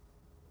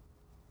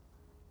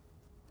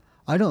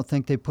 I don't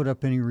think they put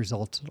up any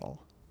results at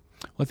all.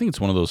 Well, I think it's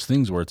one of those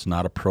things where it's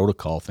not a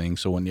protocol thing.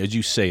 So as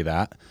you say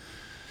that,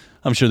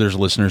 I'm sure there's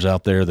listeners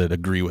out there that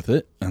agree with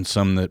it, and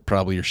some that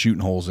probably are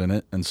shooting holes in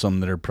it, and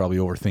some that are probably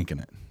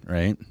overthinking it,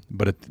 right?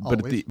 But at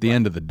the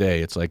end of the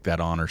day, it's like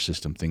that honor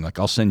system thing. Like,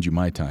 I'll send you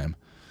my time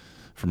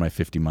for my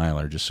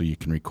 50-miler just so you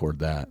can record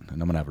that, and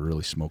I'm going to have a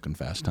really smoking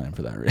fast time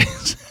for that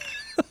race.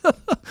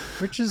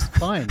 Which is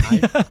fine.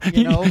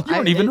 You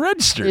don't even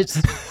register.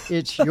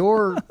 It's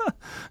your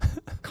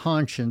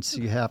conscience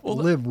you have to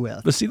live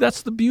with. But see,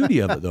 that's the beauty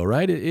of it, though,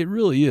 right? It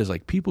really is.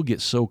 Like, people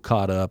get so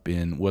caught up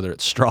in whether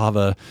it's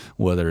Strava,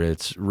 whether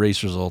it's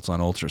race results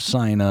on Ultra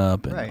Sign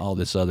Up, and all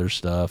this other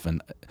stuff.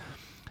 And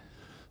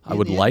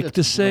I'd like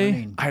to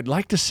say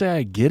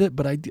I get it,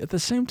 but at the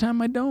same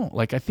time, I don't.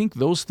 Like, I think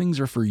those things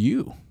are for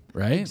you.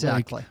 Right?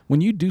 Exactly. Like,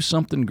 when you do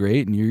something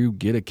great and you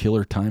get a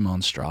killer time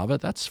on Strava,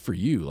 that's for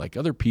you. Like,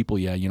 other people,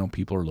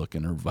 people are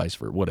looking, or vice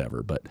versa,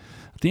 whatever. But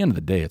at the end of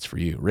the day, it's for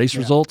you. Race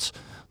results,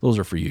 those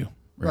are for you,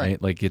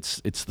 right? Like, it's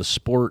the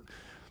sport.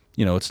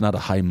 It's not a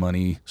high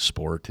money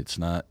sport. It's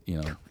not, you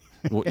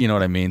know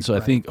what I mean? So I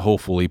think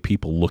hopefully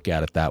people look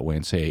at it that way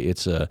and say,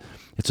 it's a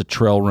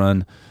trail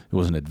run. It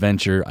was an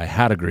adventure. I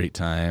had a great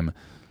time.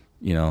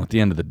 At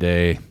the end of the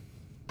day,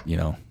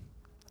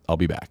 I'll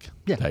be back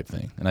type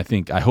thing. And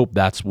I hope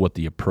that's what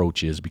the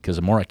approach is, because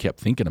the more I kept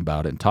thinking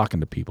about it and talking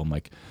to people, I'm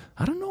like,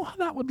 I don't know how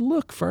that would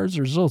look as far as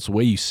the results. The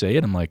way you say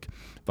it, I'm like,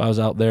 if I was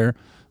out there,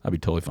 I'd be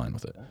totally fine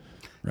with it.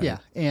 Right? Yeah,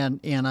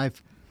 and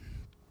I've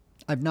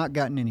not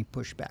gotten any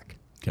pushback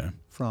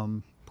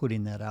from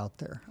putting that out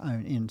there.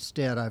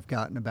 Instead, I've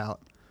gotten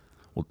about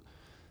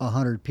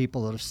 100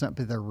 people that have sent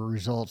me their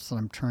results that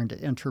I'm trying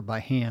to enter by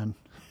hand.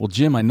 Well,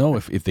 Jim, I know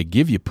if they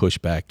give you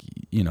pushback,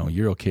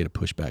 you're okay to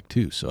push back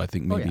too. So I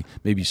think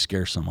maybe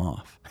scare some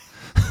off.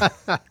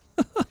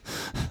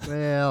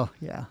 Well,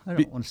 yeah, I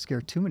don't want to scare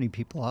too many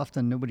people off.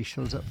 Then nobody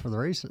shows up for the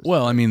races.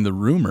 Well, I mean, the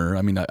rumor.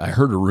 I mean, I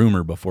heard a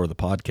rumor before the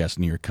podcast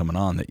and you were coming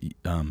on that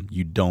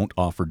you don't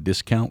offer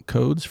discount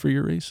codes for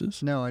your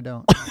races. No, I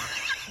don't.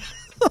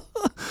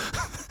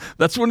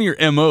 That's one of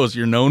your MOs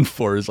you're known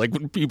for, is like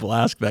when people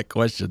ask that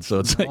question. So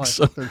it's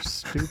they're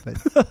stupid.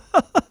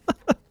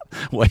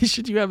 Why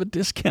should you have a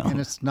discount? And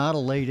it's not a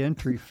late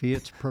entry fee;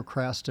 it's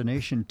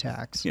procrastination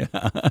tax. Yeah,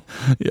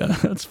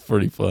 that's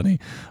pretty funny.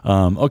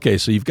 Okay,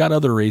 so you've got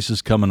other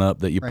races coming up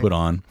that you put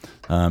on.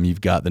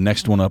 You've got the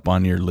next one up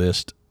on your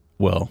list.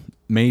 Well,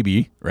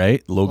 maybe,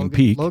 right? Logan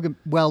Peak.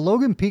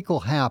 Logan Peak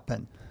will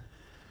happen.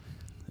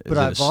 Is it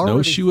a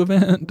snowshoe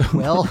event?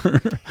 Well,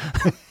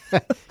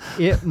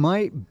 it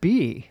might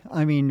be.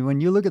 I mean,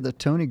 when you look at the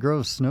Tony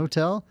Grove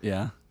Snowtell,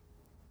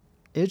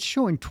 It's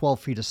showing 12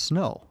 feet of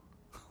snow.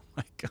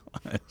 My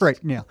God.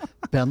 Right now.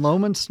 Ben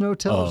Lomond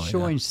Snowtell is Oh,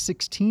 showing yeah.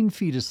 16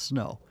 feet of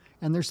snow.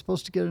 And they're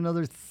supposed to get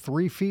another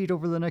 3 feet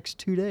over the next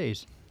 2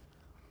 days.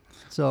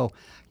 So,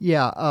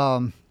 yeah.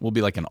 Will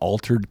be like an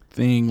altered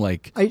thing,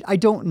 like I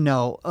don't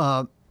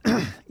know.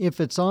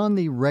 If it's on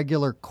the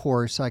regular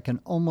course, I can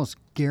almost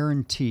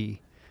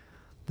guarantee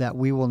that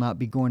we will not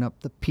be going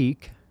up the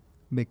peak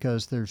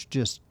because there's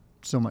just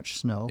so much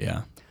snow.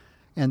 yeah.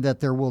 And that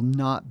there will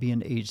not be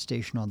an aid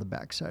station on the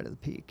backside of the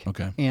peak.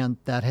 Okay. And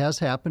that has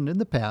happened in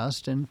the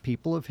past, and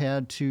people have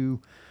had to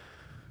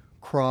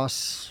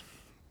cross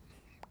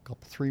a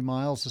couple, 3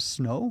 miles of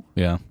snow.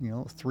 Yeah.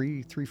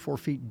 4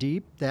 feet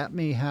deep. That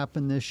may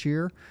happen this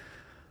year.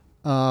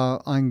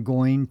 I'm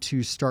going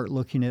to start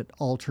looking at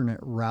alternate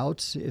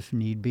routes if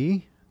need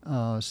be,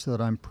 so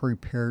that I'm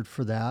prepared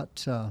for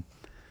that.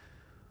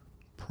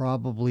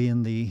 Probably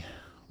in the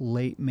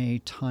late May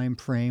time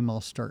frame,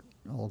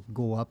 I'll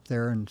go up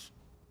there and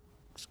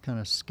just kind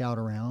of scout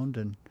around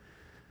and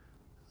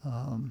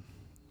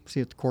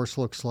see what the course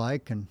looks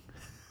like. And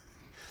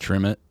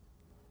Trim it,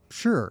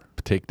 sure,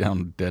 take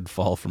down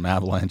deadfall from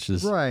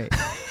avalanches. right.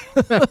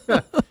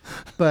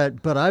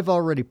 But I've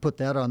already put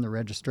that on the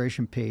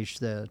registration page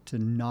to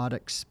not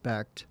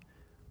expect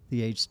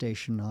the aid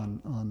station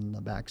on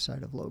the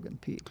backside of Logan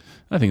Peak.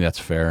 I think that's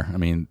fair. I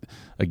mean,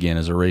 again,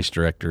 as a race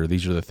director,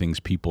 these are the things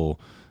people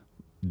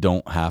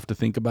don't have to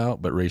think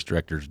about, but race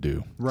directors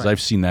do. Because Right.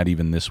 I've seen that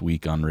even this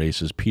week on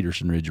races.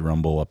 Peterson Ridge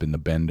Rumble up in the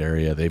Bend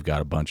area, they've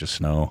got a bunch of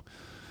snow,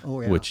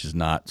 Oh, yeah. which is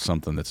not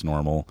something that's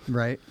normal.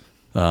 Right.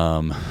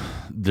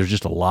 There's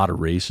just a lot of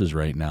races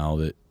right now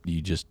that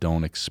you just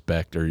don't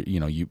expect, or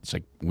it's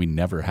like we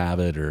never have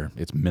it, or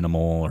it's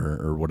minimal,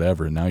 or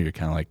whatever. And now you're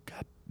kind of like,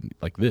 God,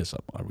 like this,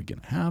 are we going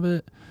to have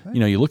it? Right.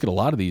 You look at a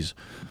lot of these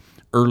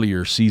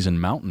earlier season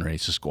mountain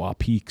races, Squaw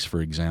Peaks,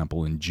 for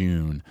example, in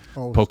June.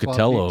 Oh,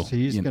 Pocatello.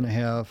 John's going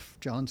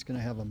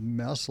to have a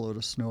mess load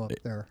of snow up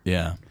there.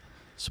 Yeah.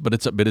 So,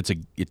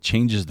 it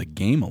changes the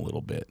game a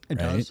little bit. It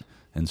right? does.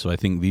 And so I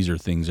think these are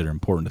things that are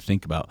important to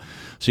think about.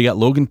 So you got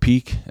Logan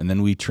Peak, and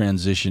then we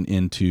transition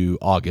into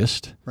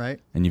August. Right.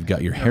 And you've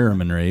got your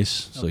Harriman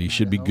race, so you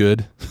should be Idaho.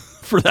 good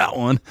for that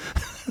one.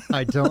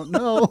 I don't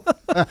know.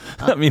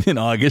 I mean, in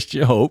August,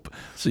 you hope.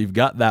 So you've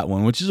got that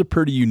one, which is a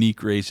pretty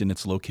unique race in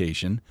its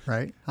location.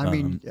 Right. I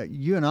mean,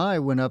 you and I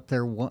went up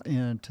there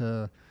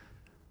to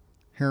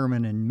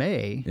Harriman in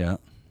May, Yeah.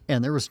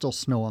 and there was still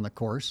snow on the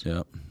course.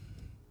 Yeah.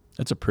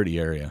 That's a pretty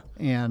area.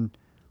 And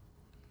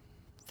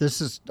this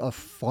is a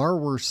far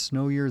worse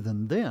snow year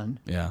than then.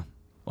 Yeah.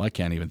 Well, I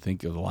can't even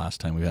think of the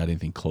last time we've had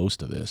anything close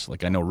to this.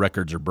 Like, I know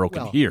records are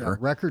broken Well, here. yeah,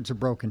 records are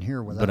broken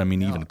here without But I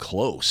mean, a doubt. even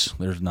close.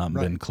 There's not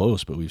Right. been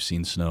close, but we've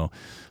seen snow.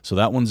 So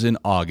that one's in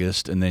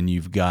August, and then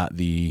you've got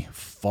the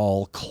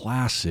Fall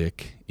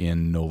Classic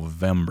in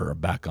November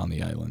back on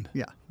the island.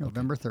 Yeah,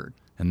 November 3rd.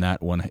 And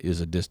that one is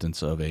a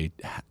distance of a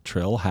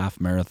trail half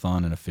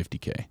marathon and a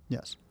 50K.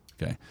 Yes.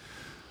 Okay.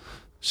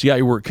 So you got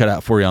your work cut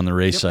out for you on the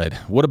race side.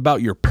 What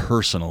about your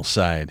personal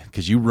side?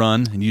 Because you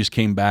run, and you just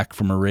came back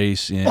from a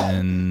race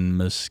in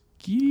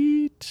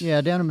Mesquite.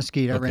 Yeah, down in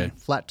Mesquite, I Okay. ran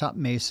Flat Top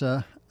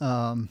Mesa. It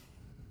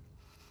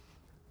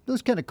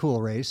was kind of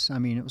cool race. I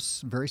mean, it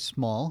was very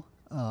small.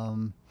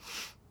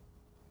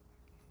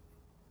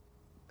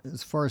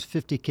 As far as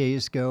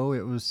 50Ks go,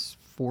 it was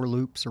 4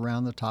 loops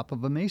around the top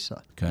of a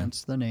mesa. Okay.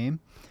 Hence the name.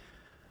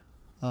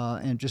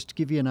 And just to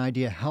give you an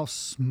idea how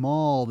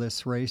small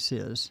this race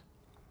is,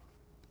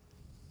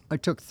 I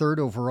took 3rd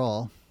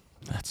overall,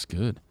 That's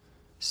good.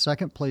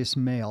 2nd place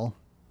male,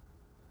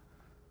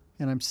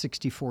 and I'm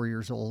 64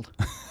 years old.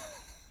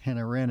 And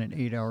I ran an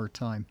 8-hour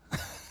time.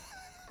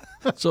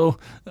 So,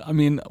 I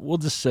mean, we'll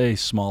just say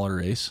smaller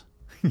race.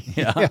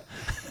 Yeah.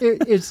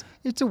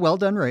 It's a well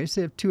done race.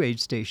 They have 2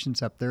 aid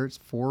stations up there. It's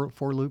four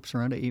loops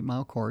around an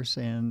 8-mile course,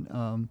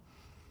 and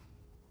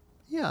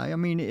yeah, I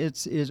mean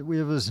it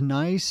was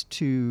nice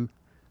to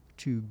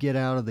get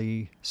out of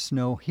the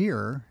snow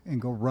here and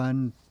go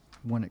run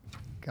when it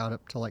got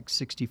up to like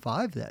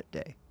 65 that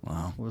day.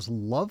 Wow. It was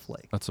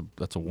lovely. That's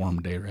a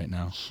warm day right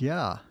now.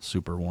 Yeah,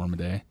 Super warm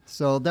day.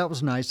 so that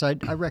was nice. I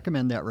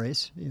recommend that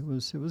race. It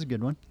was a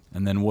good one.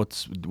 And then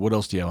what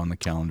else do you have on the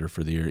calendar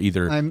for the year?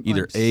 Either I'm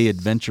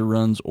adventure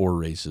runs or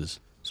races.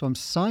 So I'm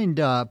signed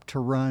up to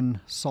run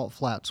Salt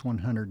Flats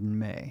 100 in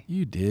May.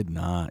 You did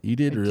not. You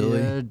did I really?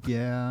 did,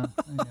 yeah.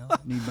 I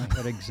need my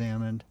head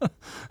examined.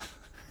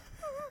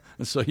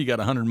 So you got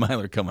a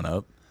 100-miler coming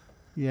up.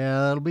 Yeah,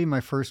 that'll be my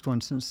first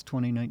one since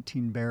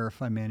 2019 Bear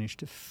if I manage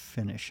to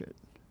finish it.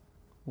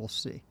 We'll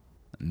see.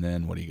 And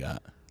then what do you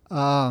got?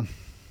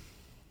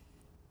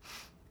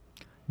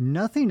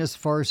 Nothing as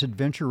far as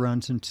adventure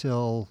runs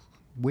until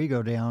we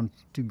go down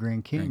to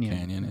Grand Canyon.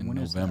 Grand Canyon in When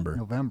is that? November.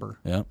 November.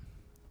 Yep.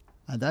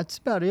 That's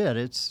about it.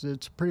 It's a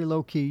pretty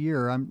low key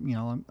year.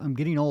 I'm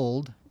getting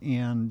old,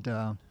 and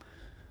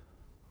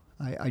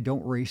I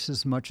don't race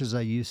as much as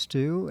I used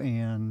to,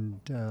 and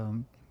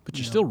But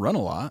you still run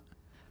a lot.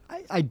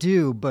 I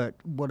do, but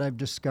what I've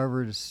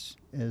discovered is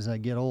as I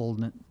get old,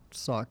 and it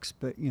sucks,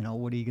 but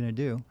what are you going to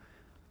do?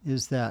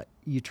 is that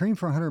you train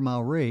for a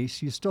 100-mile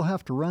race, you still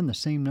have to run the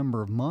same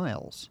number of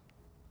miles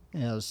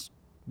as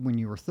when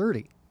you were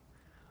 30.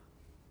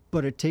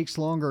 But it takes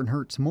longer and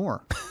hurts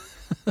more.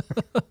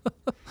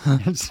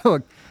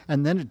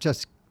 and then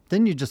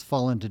you just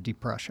fall into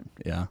depression.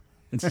 Yeah.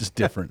 It's just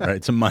different, right?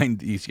 It's a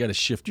mind, you got to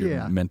shift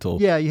your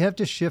mental. Yeah, you have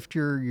to shift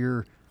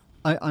your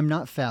I'm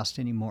not fast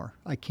anymore.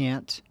 I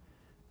can't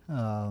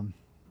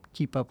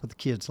keep up with the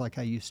kids like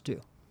I used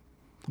to,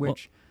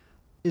 which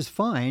is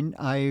fine.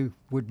 I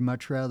would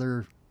much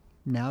rather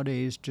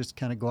nowadays just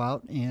kind of go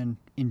out and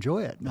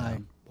enjoy it. And I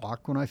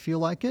walk when I feel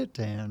like it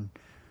and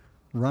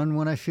run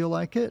when I feel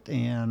like it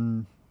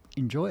and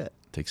enjoy it.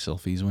 Take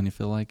selfies when you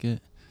feel like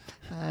it.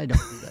 I don't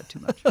do that too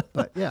much,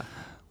 but yeah.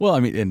 Well, I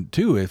mean, and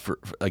two,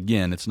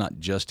 again, it's not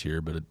just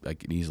here, but I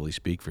can easily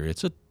speak for it.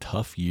 It's a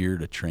tough year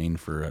to train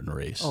for a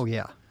race. Oh,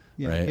 yeah.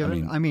 Right?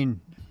 I mean,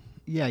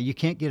 you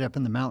can't get up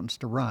in the mountains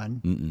to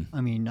run. Mm-mm.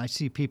 I mean, I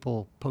see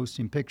people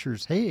posting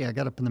pictures. Hey, I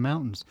got up in the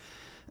mountains.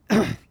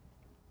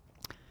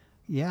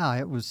 Yeah,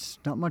 it was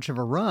not much of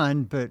a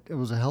run, but it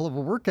was a hell of a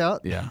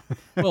workout. Yeah.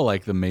 Well,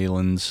 like the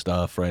Malin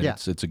stuff, right? Yeah.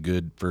 It's a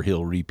good for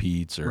hill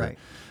repeats or, Right.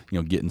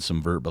 Getting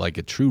some vert, but like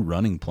a true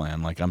running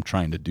plan, like I'm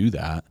trying to do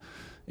that.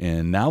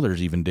 And now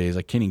there's even days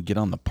I can't even get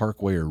on the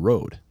parkway or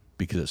road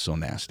because it's so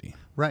nasty.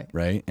 Right.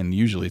 Right. And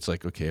usually it's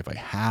like, okay, if I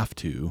have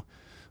to,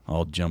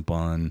 I'll jump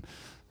on,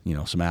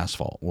 some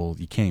asphalt. Well,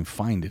 you can't even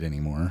find it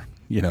anymore,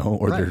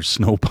 or Right. there's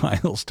snow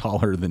piles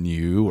taller than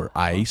you or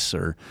ice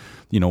or,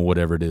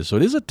 whatever it is. So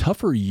it is a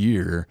tougher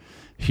year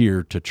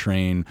here to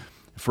train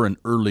for an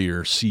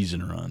earlier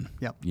season run.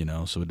 Yep.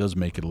 So it does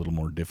make it a little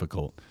more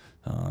difficult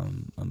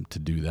to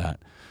do that.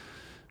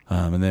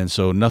 And then,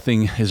 so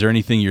is there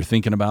anything you're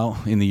thinking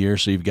about in the year?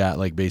 So you've got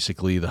like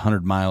basically the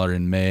 100-miler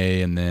in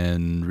May, and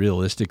then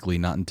realistically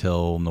not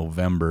until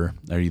November.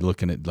 Are you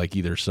looking at like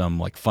either some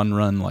like fun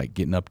run, like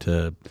getting up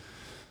to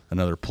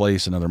another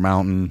place, another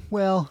mountain?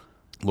 Well,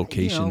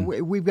 location.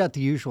 We've got the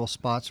usual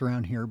spots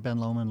around here, Ben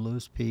Lomond,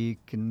 Lewis Peak,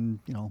 and,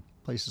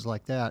 places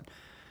like that.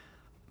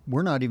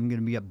 We're not even going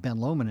to be up Ben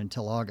Lomond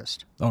until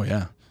August. Oh,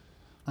 yeah.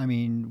 I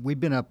mean, we've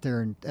been up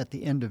there at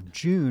the end of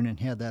June and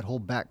had that whole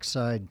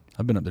backside.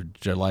 I've been up there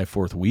July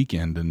 4th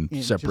weekend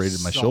and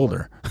separated my solid.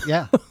 shoulder.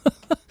 Yeah.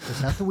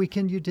 Was that the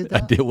weekend you did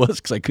that? It was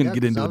because I couldn't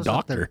get into I a was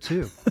up there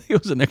doctor. too.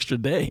 It was an extra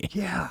day.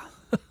 Yeah.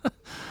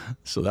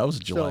 So that was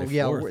July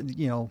 4th.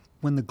 Yeah,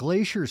 when the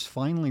glaciers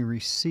finally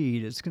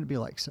recede, it's going to be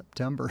like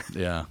September.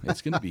 Yeah,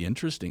 it's going to be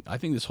interesting. I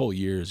think this whole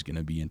year is going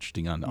to be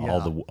interesting on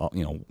all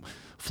the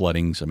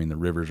floodings. I mean, the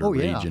rivers are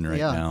raging right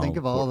now. Yeah, think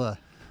of all the,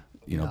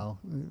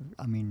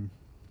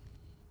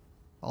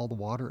 all the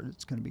water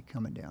that's going to be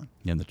coming down.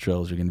 And the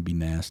trails are going to be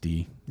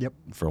nasty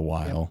for a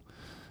while. Yep.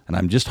 And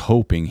I'm just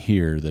hoping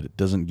here that it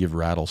doesn't give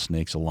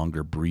rattlesnakes a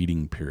longer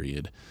breeding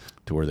period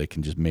to where they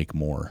can just make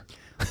more.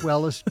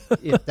 Well,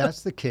 if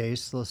that's the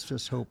case, let's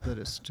just hope that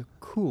it's too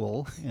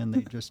cool and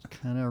they just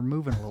kind of are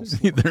moving a little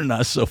slower. They're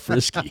not so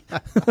frisky.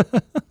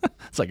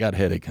 It's like, I got a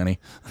headache, honey.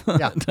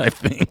 Yeah. Type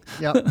thing.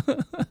 Yep.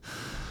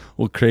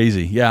 Well,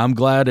 crazy. Yeah, I'm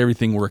glad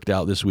everything worked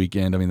out this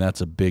weekend. I mean,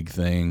 that's a big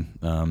thing.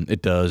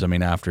 It does. I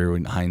mean, after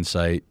in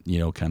hindsight,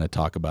 kind of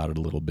talk about it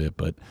a little bit.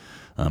 But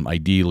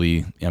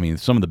ideally, I mean,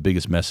 some of the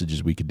biggest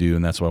messages we could do,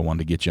 and that's why I wanted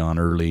to get you on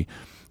early,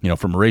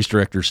 from a race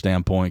director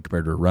standpoint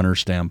compared to a runner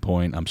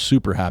standpoint, I'm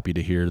super happy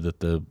to hear that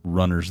the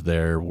runners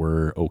there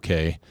were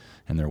okay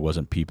and there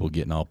wasn't people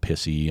getting all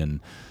pissy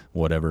and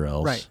whatever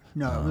else. Right.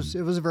 No,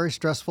 it was a very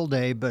stressful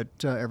day, but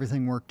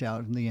everything worked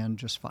out in the end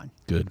just fine.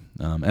 Good.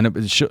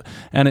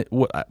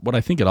 What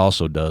I think it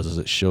also does is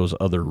it shows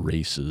other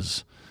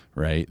races,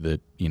 right?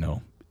 That,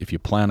 if you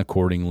plan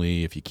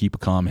accordingly, if you keep a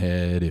calm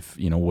head, if,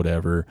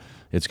 whatever,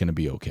 it's going to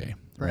be okay.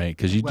 Right.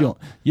 Because you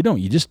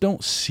just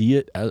don't see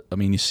it.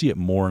 You see it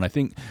more. And I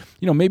think,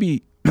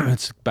 maybe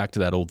it's back to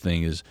that old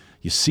thing is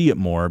you see it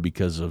more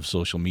because of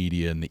social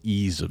media and the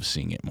ease of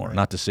seeing it more. Right.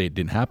 Not to say it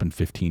didn't happen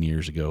 15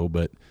 years ago,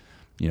 but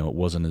it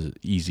wasn't as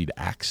easy to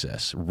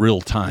access real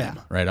time,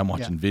 right? I'm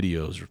watching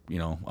videos,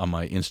 on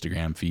my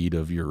Instagram feed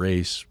of your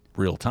race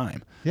real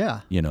time. Yeah.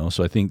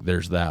 So I think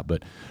there's that,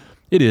 but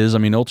it is,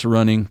 ultra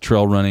running,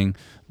 trail running,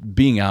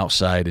 being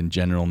outside in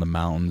general in the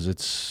mountains,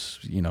 it's,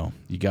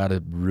 you got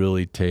to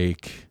really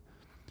take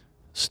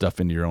stuff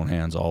into your own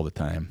hands all the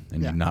time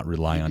and you not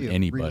rely on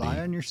anybody. Rely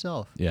on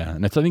yourself. Yeah.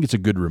 And I think it's a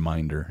good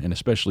reminder. And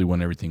especially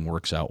when everything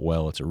works out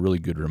well, it's a really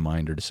good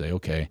reminder to say,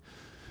 okay,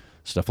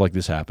 stuff like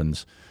this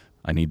happens.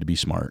 I need to be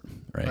smart,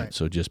 right?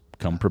 So just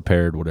come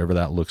prepared, whatever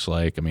that looks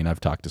like. I've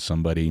talked to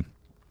somebody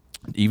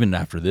even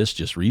after this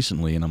just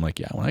recently, and I'm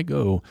like, when I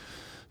go,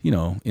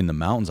 in the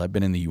mountains, I've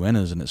been in the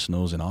Uintas and it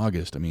snows in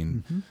August.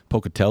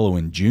 Pocatello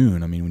in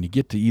June. When you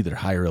get to either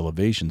higher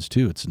elevations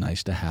too, it's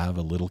nice to have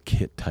a little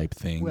kit type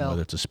thing,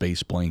 whether it's a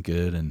space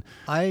blanket. And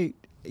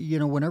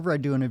whenever I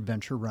do an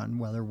adventure run,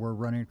 whether we're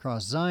running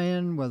across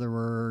Zion, whether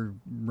we're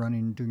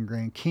doing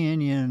Grand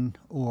Canyon,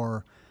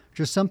 or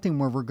just something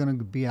where we're going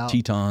to be out.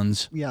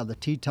 Tetons. Yeah, the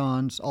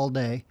Tetons all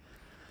day.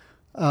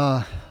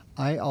 I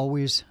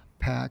always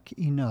pack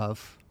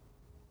enough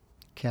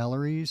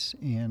calories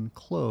and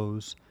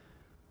clothes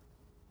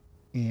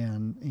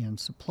and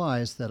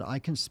supplies that I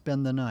can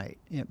spend the night.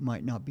 It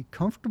might not be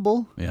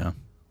comfortable, Yeah.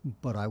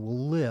 but I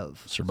will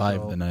live.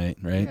 Survive the night,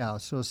 right? Yeah,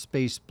 so a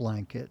space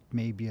blanket,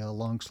 maybe a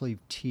long sleeve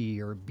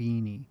tee or a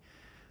beanie,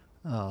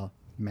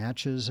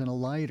 matches and a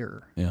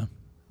lighter, Yeah.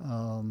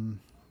 a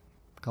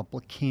couple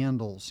of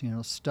candles,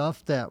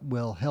 stuff that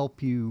will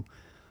help you,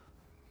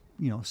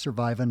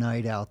 survive a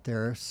night out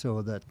there,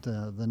 so that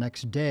the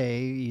next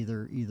day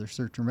either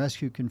search and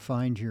rescue can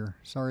find your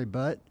sorry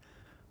butt,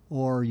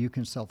 or you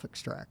can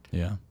self-extract.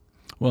 Yeah.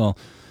 Well,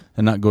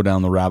 and not go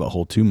down the rabbit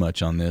hole too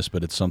much on this,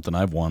 but it's something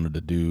I've wanted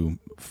to do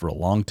for a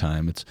long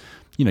time. It's,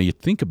 you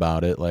think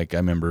about it, like I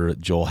remember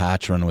Joel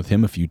Hatch running with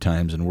him a few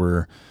times, and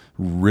we're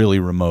really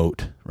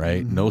remote,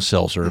 right? Mm-hmm. No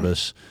cell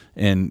service.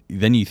 And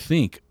then you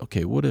think,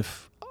 okay, what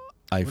if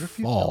I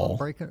fall?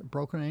 What if you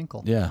broken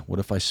ankle? Yeah. What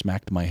if I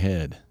smacked my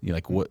head?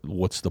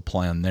 What's the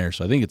plan there?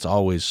 So I think it's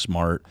always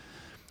smart,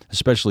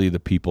 especially the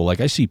people, like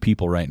I see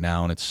people right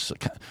now, and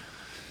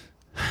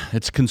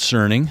it's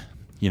concerning.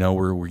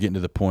 We're getting to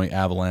the point,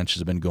 avalanches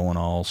have been going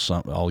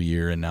all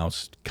year, and now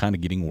it's kind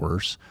of getting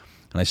worse.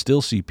 And I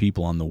still see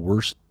people on the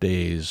worst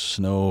days,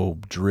 snow,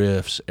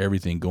 drifts,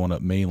 everything, going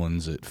up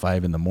Maylands at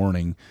 5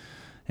 a.m.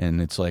 And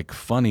it's like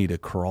funny to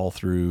crawl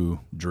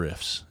through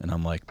drifts. And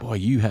I'm like, boy,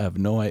 you have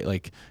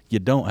you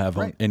don't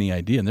have any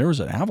idea. And there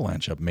was an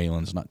avalanche up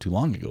Maylands not too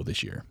long ago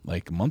this year,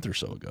 like a month or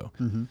so ago.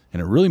 Mm-hmm.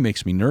 And it really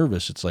makes me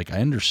nervous. It's like, I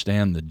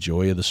understand the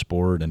joy of the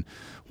sport and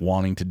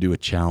wanting to do a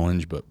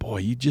challenge, but boy,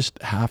 you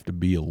just have to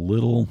be a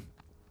little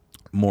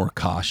more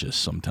cautious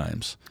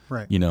sometimes.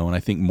 Right. And I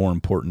think more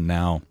important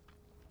now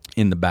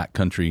in the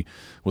backcountry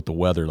with the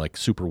weather, like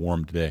super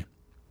warm today.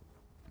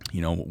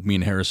 Me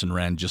and Harrison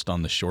ran just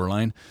on the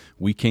shoreline.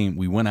 We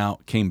went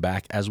out, came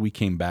back. As we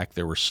came back,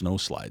 there were snow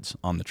slides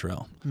on the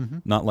trail. Mm-hmm.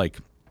 Not like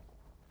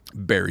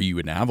bury you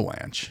in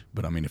avalanche,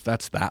 but I mean, if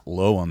that's that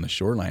low on the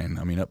shoreline,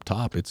 I mean, up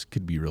top, it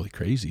could be really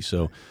crazy.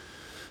 So,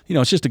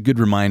 it's just a good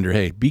reminder.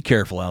 Hey, be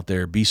careful out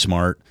there. Be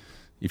smart.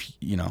 If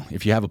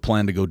you have a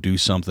plan to go do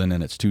something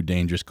and it's too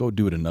dangerous, go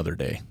do it another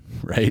day,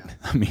 right? Yeah.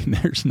 I mean,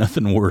 there's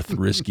nothing worth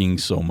risking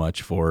so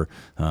much for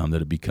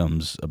that it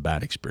becomes a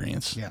bad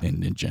experience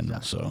in general.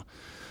 Exactly. So.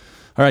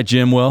 All right,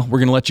 Jim. Well, we're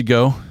going to let you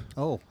go.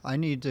 Oh, I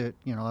need to,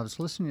 I was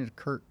listening to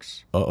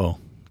Kirk's.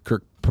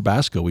 Kirk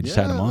Probasco. We just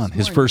had him on.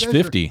 His first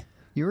 50.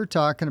 You were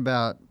talking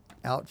about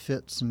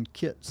outfits and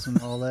kits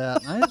and all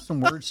that. I have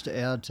some words to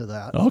add to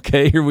that.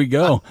 Okay, here we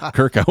go.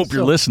 Kirk, I hope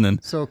you're listening.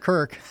 So,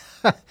 Kirk,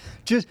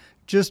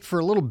 just for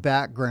a little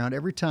background,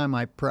 every time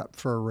I prep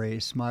for a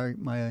race,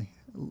 the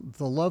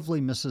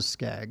lovely Mrs.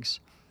 Skaggs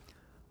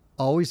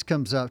always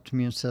comes up to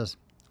me and says,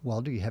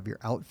 well, do you have your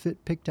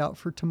outfit picked out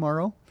for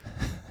tomorrow?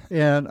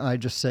 And I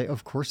just say,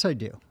 of course I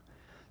do.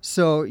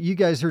 So you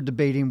guys are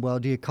debating, well,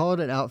 do you call it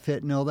an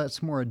outfit? No,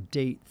 that's more a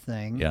date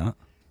thing. Yeah.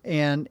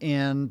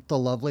 And the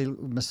lovely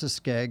Mrs.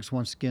 Skaggs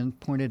once again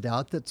pointed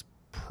out that's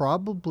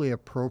probably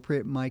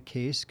appropriate in my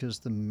case because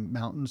the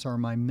mountains are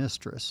my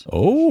mistress.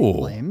 Oh. She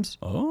claims.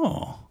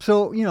 Oh.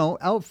 So,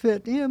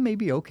 outfit,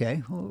 maybe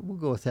okay. We'll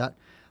go with that.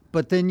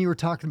 But then you were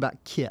talking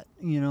about kit,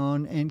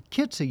 and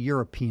kit's a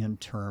European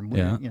term.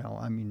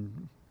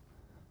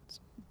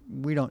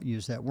 We don't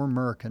use that. We're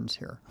Americans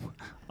here.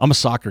 I'm a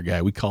soccer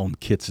guy. We call them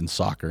kits in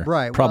soccer.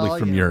 Right. Probably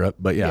from Europe,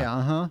 but yeah. Yeah,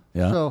 uh-huh.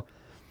 Yeah. So,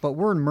 but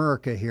we're in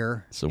America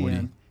here. So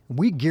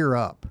we gear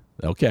up.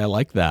 Okay, I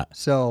like that.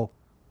 So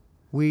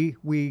we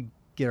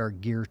get our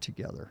gear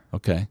together.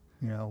 Okay.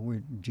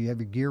 Do you have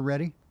your gear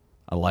ready?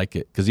 I like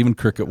it. Because even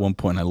Kirk at one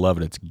point, I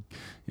love it.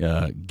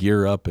 It's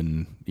gear up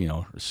and,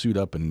 suit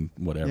up and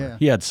whatever. Yeah.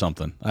 He had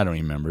something. I don't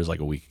even remember. It was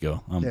like a week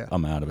ago.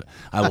 I'm out of it.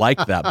 I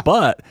like that.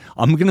 But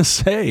I'm going to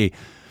say,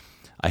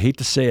 I hate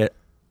to say it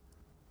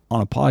on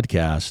a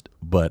podcast,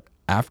 but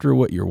after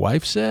what your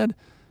wife said,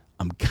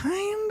 I'm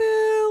kind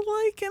of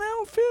like an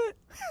outfit.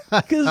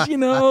 Because,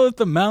 if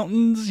the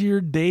mountain's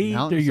your date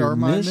or your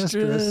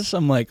mistress,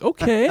 I'm like,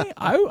 okay,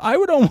 I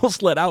would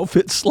almost let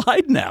outfit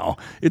slide now.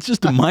 It's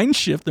just a mind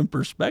shift in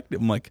perspective.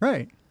 I'm like,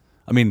 right.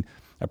 I mean,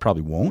 I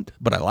probably won't,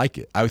 but I like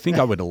it. I think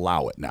I would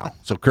allow it now.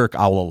 So, Kirk,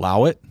 I will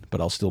allow it,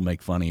 but I'll still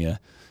make fun of you.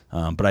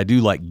 But I do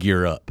like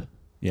gear up.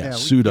 Yeah,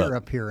 suit we up. Gear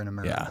up here in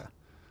America. Yeah.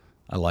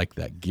 I like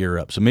that, gear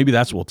up. So maybe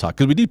that's what we'll talk,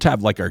 because we do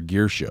have like our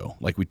gear show.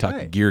 Like we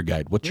talk gear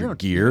guide. What's your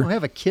gear? You don't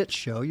have a kit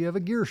show. You have a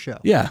gear show.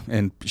 Yeah,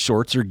 and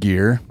shorts are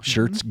gear,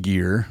 shirts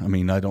gear. I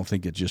mean, I don't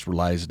think it just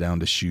relies down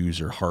to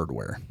shoes or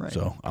hardware. Right.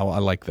 So I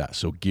like that.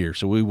 So gear.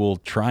 So we will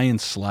try and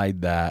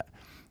slide that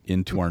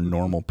into our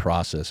normal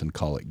process and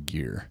call it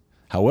gear.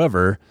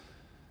 However,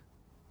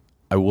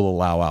 I will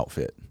allow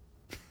outfit.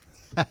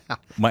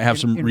 Might have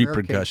some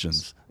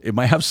repercussions. It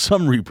might have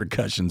some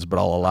repercussions, but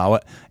I'll allow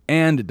it.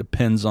 And it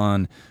depends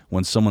on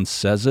when someone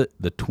says it,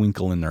 the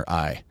twinkle in their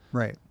eye.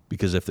 Right.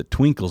 Because if it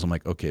twinkles, I'm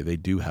like, okay, they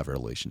do have a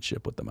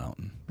relationship with the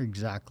mountain.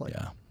 Exactly.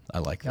 Yeah, I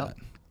like that.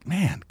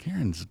 Man,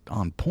 Karen's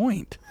on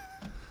point.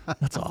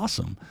 That's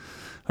awesome.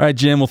 All right,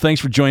 Jim. Well,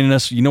 thanks for joining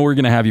us. We're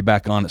going to have you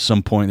back on at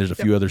some point. There's a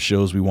few other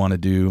shows we want to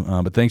do.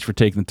 But thanks for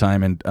taking the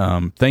time.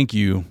 And thank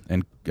you.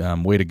 And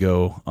way to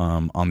go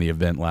on the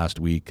event last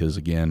week. Because,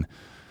 again,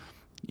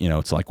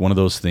 it's like one of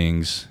those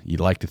things. You'd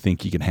like to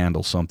think you can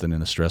handle something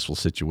in a stressful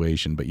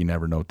situation, but you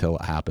never know till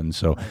it happens.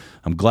 So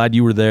I'm glad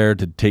you were there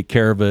to take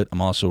care of it.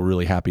 I'm also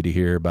really happy to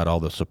hear about all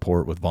the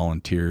support with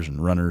volunteers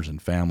and runners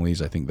and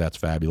families. I think that's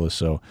fabulous.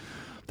 So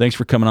thanks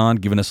for coming on,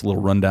 giving us a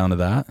little rundown of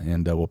that,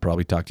 and we'll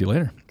probably talk to you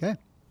later. Okay.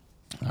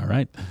 All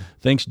right.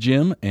 Thanks,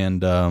 Jim.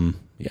 And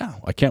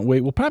I can't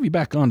wait. We'll probably be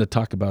back on to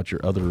talk about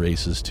your other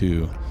races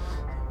too,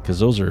 because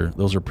those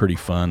are pretty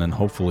fun, and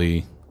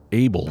hopefully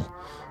able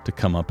to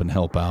come up and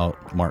help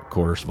out, mark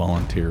course,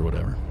 volunteer,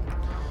 whatever.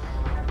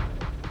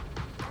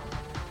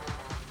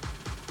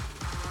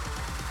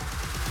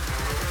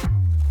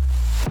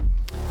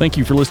 Thank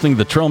you for listening to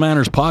the Trail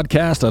Manners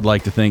podcast. I'd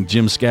like to thank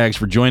Jim Skaggs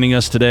for joining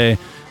us today.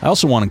 I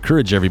also want to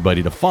encourage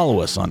everybody to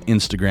follow us on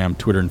Instagram,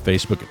 Twitter, and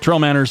Facebook at Trail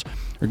Manners,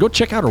 or go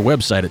check out our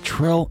website at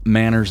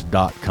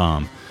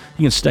trailmanners.com.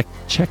 You can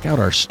check out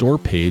our store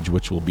page,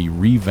 which will be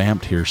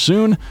revamped here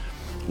soon,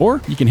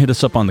 or you can hit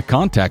us up on the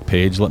contact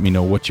page. Let me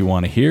know what you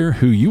want to hear,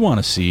 who you want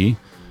to see,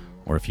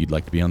 or if you'd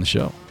like to be on the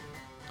show.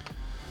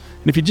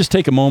 And if you just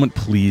take a moment,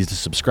 please, to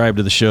subscribe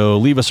to the show,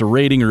 leave us a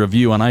rating or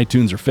review on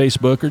iTunes or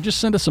Facebook, or just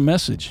send us a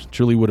message.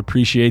 Truly would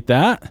appreciate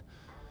that.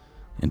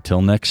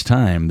 Until next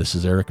time, this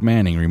is Eric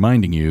Manning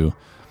reminding you,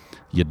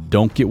 you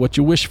don't get what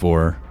you wish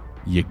for,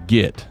 you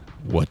get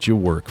what you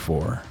work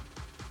for.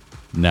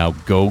 Now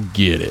go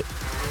get it.